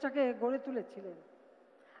এই দেশটাকে গড়ে তুলেছিলেন।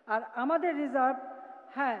 আর আমাদের রিজার্ভ,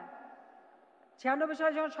 হ্যাঁ, 96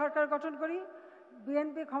 সালে যখন সরকার গঠন করি,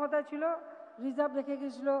 বিএনপি ক্ষমতায় ছিল, রিজার্ভ রেখে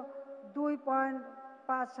গিয়েছিল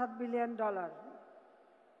 $2.57 বিলিয়ন।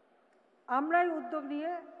 আমরাই উদ্যোগ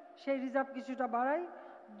নিয়ে সেই রিজার্ভ কিছুটা বাড়াই।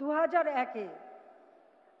 2001-এ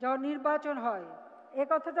যখন নির্বাচন হয়, এ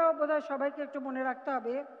কথাটাও বোধহয় সবাইকে একটু মনে রাখতে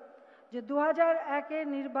হবে যে 2001-এর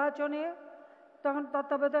নির্বাচনে তখন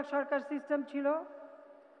তত্ত্বাবধায়ক সরকার সিস্টেম ছিল,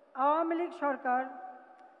 আওয়ামী লীগ সরকার,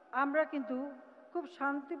 আমরা কিন্তু খুব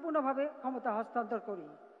শান্তিপূর্ণভাবে ক্ষমতা হস্তান্তর করি।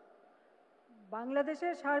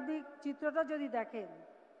 বাংলাদেশের সার্বিক চিত্রটা যদি দেখেন,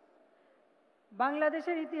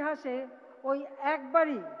 বাংলাদেশের ইতিহাসে ওই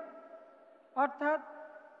একবারই, অর্থাৎ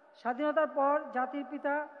স্বাধীনতার পর জাতির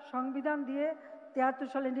পিতা সংবিধান দিয়ে 73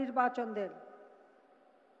 সালে নির্বাচন দেন,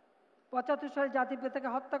 75 সালে জাতির পিতাকে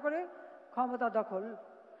হত্যা করে ক্ষমতা দখল,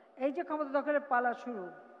 এই যে ক্ষমতা দখলের পালা শুরু,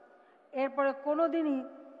 এরপরে কোনোদিনই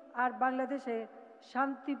আর বাংলাদেশে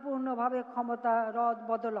শান্তিপূর্ণভাবে ক্ষমতা রদ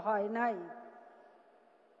বদল হয় নাই।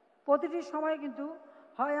 প্রতিটি সময় কিন্তু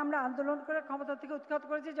হয় আমরা আন্দোলন করে ক্ষমতা থেকে উৎখাত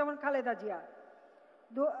করেছি, যেমন খালেদা জিয়া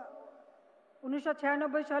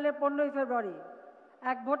 1996 সালের 15ই ফেব্রুয়ারি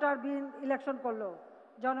এক ভোটার বিন ইলেকশন করলো,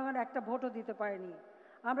 জনগণ একটা ভোটও দিতে পারেনি।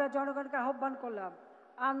 আমরা জনগণকে আহ্বান করলাম,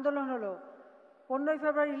 আন্দোলন হলো, 15ই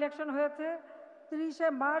ফেব্রুয়ারি ইলেকশন হয়েছে, 30শে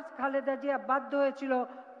মার্চ খালেদা জিয়া বাধ্য হয়েছিল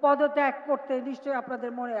পদত্যাগ করতে, নিশ্চয়ই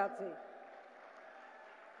আপনাদের মনে আছে।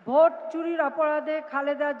 ভোট চুরির অপরাধে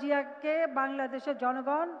খালেদা জিয়াকে বাংলাদেশের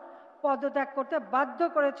জনগণ পদত্যাগ করতে বাধ্য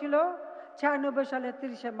করেছিল 96 সালের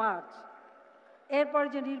 30শে মার্চ। এরপর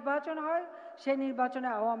যে নির্বাচন হয়, সেই নির্বাচনে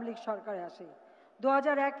আওয়ামী লীগ সরকারে আসে।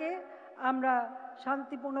 2001-এ আমরা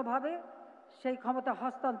শান্তিপূর্ণভাবে সেই ক্ষমতা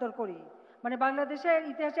হস্তান্তর করি। মানে বাংলাদেশের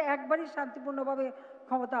ইতিহাসে একবারই শান্তিপূর্ণভাবে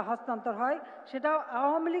ক্ষমতা হস্তান্তর হয়, সেটাও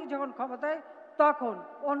আওয়ামী লীগ যখন ক্ষমতায়, তখন,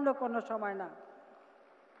 অন্য কোনো সময় না।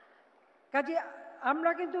 কাজে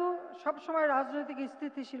আমরা কিন্তু সবসময় রাজনৈতিক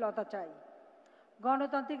স্থিতিশীলতা চাই,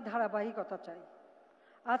 গণতান্ত্রিক ধারাবাহিকতা চাই।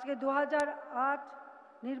 আজকে 2008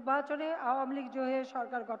 নির্বাচনে আওয়ামী লীগ জয়ী হয়ে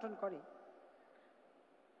সরকার গঠন করে।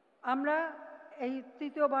 আমরা এই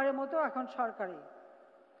তৃতীয়বারের মতো এখন সরকারে,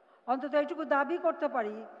 অন্তত এইটুকু দাবি করতে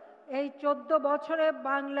পারি, এই 14 বছরে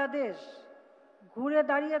বাংলাদেশ ঘুরে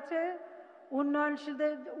দাঁড়িয়েছে,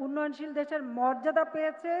 উন্নয়নশীল দেশের মর্যাদা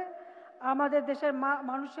পেয়েছে, আমাদের দেশের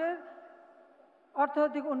মানুষের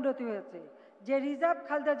অর্থনৈতিক উন্নতি হয়েছে। যে রিজার্ভ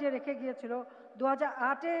খালেদা জিয়া রেখে গিয়েছিল,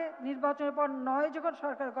 2008-এ নির্বাচনের পর 9 যখন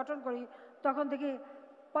সরকার গঠন করি, তখন থেকে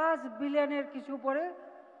 5 বিলিয়নের কিছু উপরে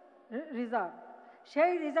রিজার্ভ,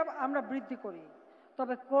 সেই রিজার্ভ আমরা বৃদ্ধি করি।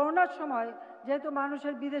 তবে করোনার সময় যেহেতু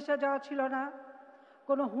মানুষের বিদেশে যাওয়া ছিল না,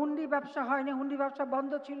 কোনো হুন্ডি ব্যবসা হয়নি, হুন্ডি ব্যবসা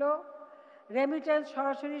বন্ধ ছিল, রেমিটেন্স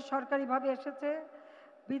সরাসরি সরকারিভাবে এসেছে,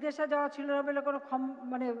 বিদেশে যাওয়া ছিল না বলে কোনো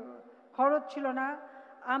খরচ ছিল না,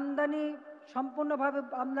 আমদানি সম্পূর্ণভাবে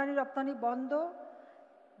আমদানি রপ্তানি বন্ধ,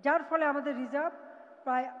 যার ফলে আমাদের রিজার্ভ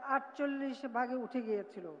প্রায় 48 ভাগে উঠে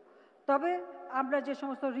গিয়েছিল। তবে আমরা যে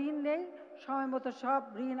সমস্ত ঋণ নেই, সময় মতো সব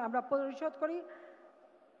ঋণ আমরা পরিশোধ করি।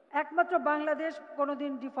 একমাত্র বাংলাদেশ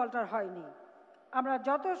কোনোদিন ডিফল্টার হয়নি। আমরা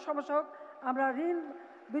যত সমস্যা হোক, আমরা ঋণ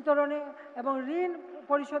বিতরণে এবং ঋণ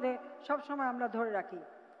পরিশোধে সবসময় আমরা ধরে রাখি।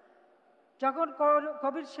 যখন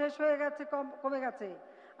কোভিড শেষ হয়ে গেছে, কমে গেছে,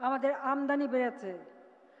 আমাদের আমদানি বেড়েছে,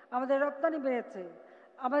 আমাদের রপ্তানি বেড়েছে,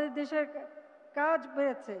 আমাদের দেশের কাজ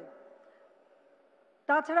বেড়েছে।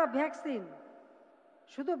 তাছাড়া ভ্যাকসিন,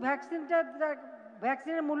 শুধু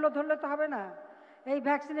ভ্যাকসিনের মূল্য ধরলে তো হবে না, এই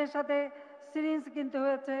ভ্যাকসিনের সাথে সিরিঞ্জ কিনতে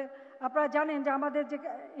হয়েছে। আপনারা জানেন যে আমাদের যে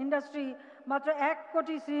ইন্ডাস্ট্রি মাত্র 1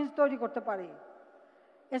 কোটি সিরিঞ্জ তৈরি করতে পারে।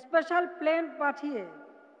 স্পেশাল প্লেন পাঠিয়ে,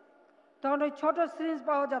 তখন ওই ছোট সিরিঞ্জ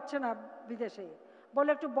পাওয়া যাচ্ছে না বিদেশে, বলে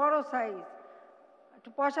একটু বড় সাইজ, একটু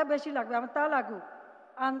পয়সা বেশি লাগবে, আমার তা লাগুক,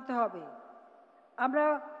 আনতে হবে। আমরা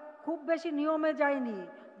খুব বেশি নিয়মে যাইনি,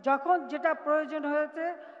 যখন যেটা প্রয়োজন হয়েছে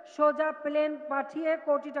সোজা প্লেন পাঠিয়ে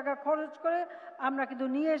কোটি টাকা খরচ করে আমরা কিন্তু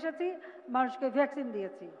নিয়ে এসেছি, মানুষকে ভ্যাকসিন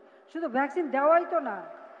দিয়েছি। শুধু ভ্যাকসিন দেওয়াই তো না,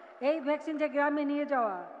 এই ভ্যাকসিন যে গ্রামে নিয়ে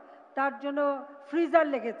যাওয়া, তার জন্য ফ্রিজার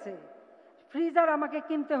লেগেছে, ফ্রিজার আমাকে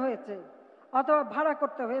কিনতে হয়েছে অথবা ভাড়া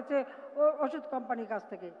করতে হয়েছে ওষুধ কোম্পানির কাছ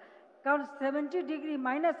থেকে। কারণ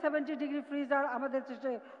 -70 ডিগ্রি ফ্রিজার আমাদের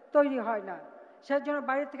দেশে তৈরি হয় না, সেজন্য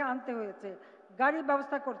বাইরে থেকে আনতে হয়েছে, গাড়ির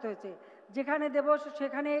ব্যবস্থা করতে হয়েছে, যেখানে দেব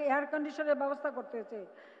সেখানে এয়ার কন্ডিশনের ব্যবস্থা করতে হয়েছে।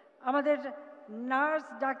 আমাদের nurse,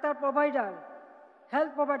 doctor, provider,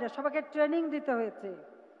 health provider সবাইকে ট্রেনিং দিতে হয়েছে।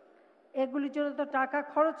 এগুলির জন্য তো টাকা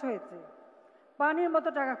খরচ হয়েছে, পানির মতো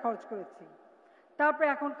টাকা খরচ করেছি। তারপরে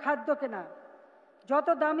এখন খাদ্য কেনা, যত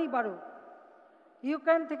দামই বাড়ুক,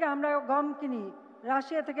 ইউক্রেন থেকে আমরা গম কিনি,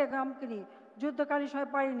 রাশিয়া থেকে গম কিনি, যুদ্ধকালীন সময়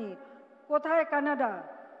পাইনি, কোথায় কানাডা,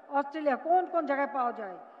 অস্ট্রেলিয়া, কোন কোন জায়গায় পাওয়া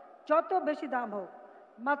যায়, যত বেশি দাম হোক,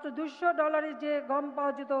 মাত্র $200 যে গম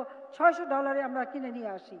পাওয়া যেত $600 আমরা কিনে নিয়ে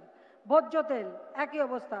আসি। ভোজ্য তেল একই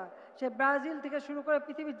অবস্থা, সে ব্রাজিল থেকে শুরু করে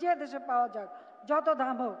পৃথিবীর যে দেশে পাওয়া যাক, যত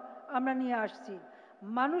দাম হোক আমরা নিয়ে আসছি।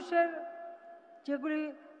 মানুষের যেগুলি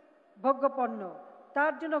ভোগ্যপণ্য,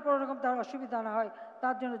 তার জন্য কোনো রকম তার অসুবিধা না হয়,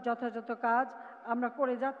 তার জন্য যথাযথ কাজ আমরা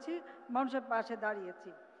করে যাচ্ছি, মানুষের পাশে দাঁড়িয়েছি।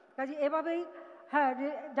 কাজে এভাবেই, হ্যাঁ,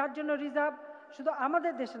 যার জন্য রিজার্ভ শুধু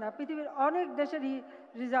আমাদের দেশে না, পৃথিবীর অনেক দেশেরই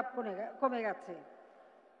রিজার্ভ কমে গেছে।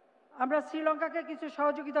 আমরা শ্রীলঙ্কাকে কিছু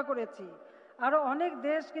সহযোগিতা করেছি, আরও অনেক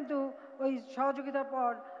দেশ কিন্তু ওই সহযোগিতার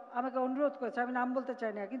পর আমাকে অনুরোধ করেছে, আমি নাম বলতে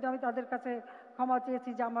চাই না, কিন্তু আমি তাদের কাছে ক্ষমা চেয়েছি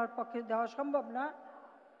যে আমার পক্ষে দেওয়া সম্ভব না,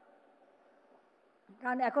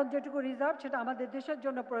 কারণ এখন যেটুকু রিজার্ভ সেটা আমাদের দেশের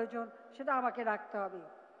জন্য প্রয়োজন, সেটা আমাকে রাখতে হবে।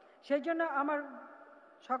 সেই জন্য আমার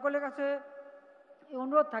সকলের কাছে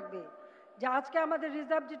অনুরোধ থাকবে যে আজকে আমাদের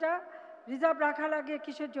রিজার্ভ, যেটা রিজার্ভ রাখা লাগে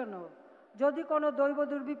কিসের জন্য, যদি কোনো দৈব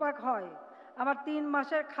দুর্বিপাক হয় আমার 3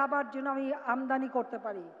 মাসের খাবার জন্য আমি আমদানি করতে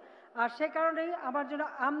পারি। আর সে কারণেই আমার জন্য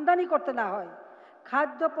আমদানি করতে না হয়,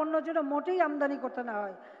 খাদ্য পণ্যের জন্য মোটেই আমদানি করতে না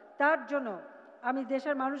হয়, তার জন্য আমি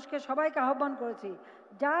দেশের মানুষকে সবাইকে আহ্বান করেছি,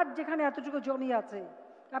 যার যেখানে এতটুকু জমি আছে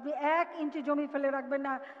আপনি 1 ইঞ্চি জমি ফেলে রাখবেন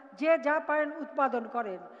না, যে যা পারেন উৎপাদন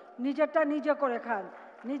করেন, নিজেরটা নিজে করে খান,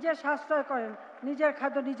 নিজে সাশ্রয় করেন, নিজের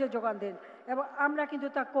খাদ্য নিজে যোগান দেন। এবং আমরা কিন্তু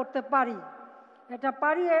তা করতে পারি, এটা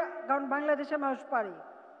পারি, কারণ বাংলাদেশের মানুষ পারি।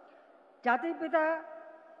 জাতির পিতা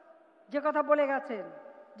যে কথা বলে গেছেন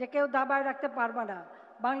যে কেউ দাবায় রাখতে পারবে না,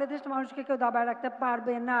 বাংলাদেশের মানুষকে কেউ দাবায় রাখতে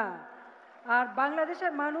পারবে না। আর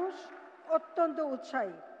বাংলাদেশের মানুষ অত্যন্ত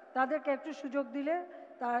উৎসাহী, তাদেরকে একটু সুযোগ দিলে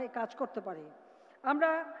তারা এই কাজ করতে পারে। আমরা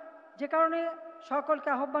যে কারণে সকলকে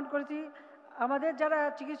আহ্বান করেছি, আমাদের যারা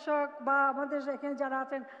চিকিৎসক বা আমাদের এখানে যারা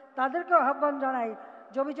আছেন তাদেরকেও আহ্বান জানাই,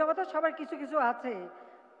 জমি জমা তো সবার কিছু কিছু আছে,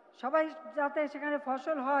 সবাই যাতে সেখানে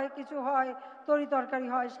ফসল হয়, কিছু হয়, তরি তরকারি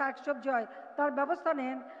হয়, শাকসবজি হয়, তার ব্যবস্থা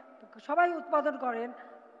নেন, সবাই উৎপাদন করেন।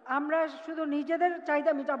 আমরা শুধু নিজেদের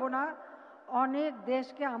চাহিদা মেটাবো না, অনেক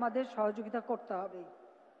দেশকে আমাদের সহযোগিতা করতে হবে।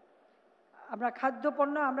 আমরা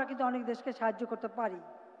খাদ্যপণ্য আমরা কিন্তু অনেক দেশকে সাহায্য করতে পারি।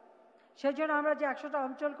 সেই জন্য আমরা যে 100টা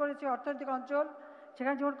অঞ্চল করেছি, অর্থনৈতিক অঞ্চল,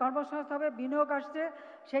 সেখানে যেমন কর্মসংস্থান হবে, বিনিয়োগ আসছে,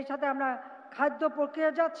 সেই সাথে আমরা খাদ্য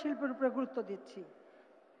প্রক্রিয়াজাত শিল্পের উপরে গুরুত্ব দিচ্ছি।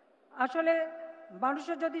 আসলে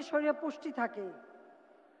মানুষের যদি শরীরে পুষ্টি থাকে,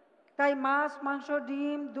 তাই মাছ, মাংস,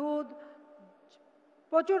 ডিম, দুধ,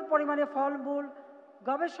 প্রচুর পরিমাণে ফলমূল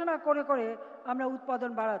গবেষণা করে করে আমরা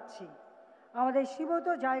উৎপাদন বাড়াচ্ছি। আমাদের সীমিত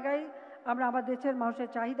জায়গায় আমরা আমাদের দেশের মানুষের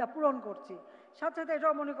চাহিদা পূরণ করছি, সাথে সাথে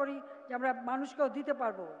এটাও মনে করি যে আমরা মানুষকেও দিতে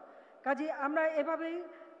পারবো। কাজে আমরা এভাবেই,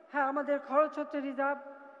 হ্যাঁ, আমাদের খরচ হচ্ছে রিজার্ভ,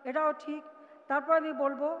 এটাও ঠিক। তারপর আমি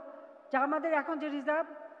বলবো যে আমাদের এখন যে রিজার্ভ,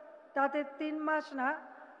 তাতে 3 মাস না,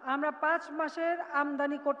 আমরা 5 মাসের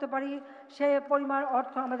আমদানি করতে পারি, সে পরিমাণ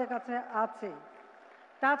অর্থ আমাদের কাছে আছে।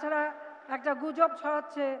 তাছাড়া একটা গুজব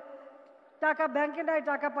ছড়াচ্ছে টাকা ব্যাংকে নাই,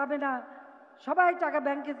 টাকা পাবে না, সবাই টাকা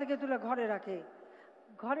ব্যাংকে থেকে তুলে ঘরে রাখে।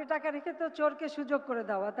 ঘরে টাকা রেখে তো চোরকে সুযোগ করে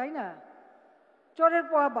দেওয়া, তাই না? চোরের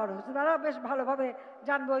পোয়া বড় হচ্ছে, তারা বেশ ভালোভাবে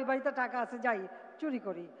জানবে ওই বাড়িতে টাকা আছে, যাই চুরি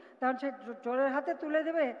করি। কারণ সে চোরের হাতে তুলে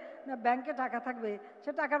দেবে না ব্যাংকে টাকা থাকবে,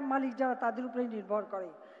 সে টাকার মালিক যারা তাদের উপরেই নির্ভর করে।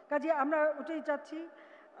 কাজে আমরা ওটাই চাচ্ছি।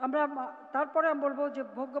 আমরা তারপরে আমি বলবো যে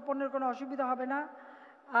ভোগ্য পণ্যের কোনো অসুবিধা হবে না।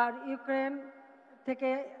 আর ইউক্রেন থেকে,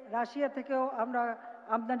 রাশিয়া থেকেও আমরা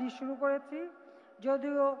আমদানি শুরু করেছি,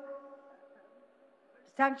 যদিও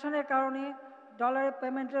স্যাংশনের কারণে ডলারের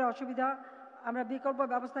পেমেন্টের অসুবিধা, আমরা বিকল্প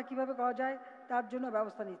ব্যবস্থা কিভাবে করা যায় তার জন্য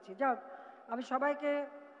ব্যবস্থা নিচ্ছি। যাক, আমি সবাইকে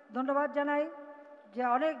ধন্যবাদ জানাই যে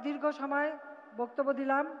অনেক দীর্ঘ সময় বক্তব্য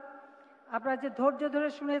দিলাম, আপনারা যে ধৈর্য ধরে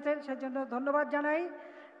শুনেছেন সেজন্য ধন্যবাদ জানাই।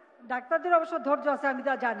 ডাক্তারদের অবশ্য ধৈর্য আছে, আমি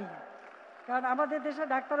তা জানি, কারণ আমাদের দেশে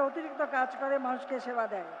ডাক্তার অতিরিক্ত কাজ করে, মানুষকে সেবা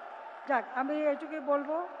দেয়। যাক, আমি এইটুকুই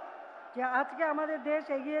বলবো যে আজকে আমাদের দেশ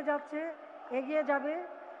এগিয়ে যাচ্ছে, এগিয়ে যাবে।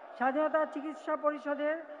 স্বাধীনতা চিকিৎসা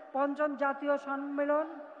পরিষদের ৫ম জাতীয় সম্মেলন,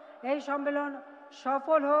 এই সম্মেলন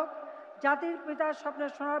সফল হোক। জাতির পিতার স্বপ্নে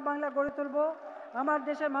সোনার বাংলা গড়ে তুলব। আমার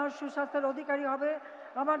দেশের মানুষ সুস্বাস্থ্যের অধিকারী হবে,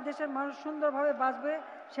 আমার দেশের মানুষ সুন্দরভাবে বাঁচবে,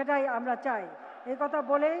 সেটাই আমরা চাই। এই কথা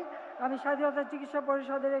বলেই আমি স্বাধীনতা চিকিৎসা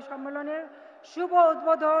পরিষদের এই সম্মেলনের শুভ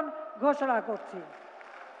উদ্বোধন ঘোষণা করছি।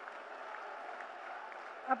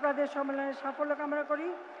 আপনাদের সম্মেলনের সাফল্য কামনা করি।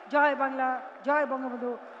 জয় বাংলা, জয়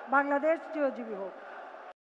বঙ্গবন্ধু, বাংলাদেশ চিরজীবী হোক।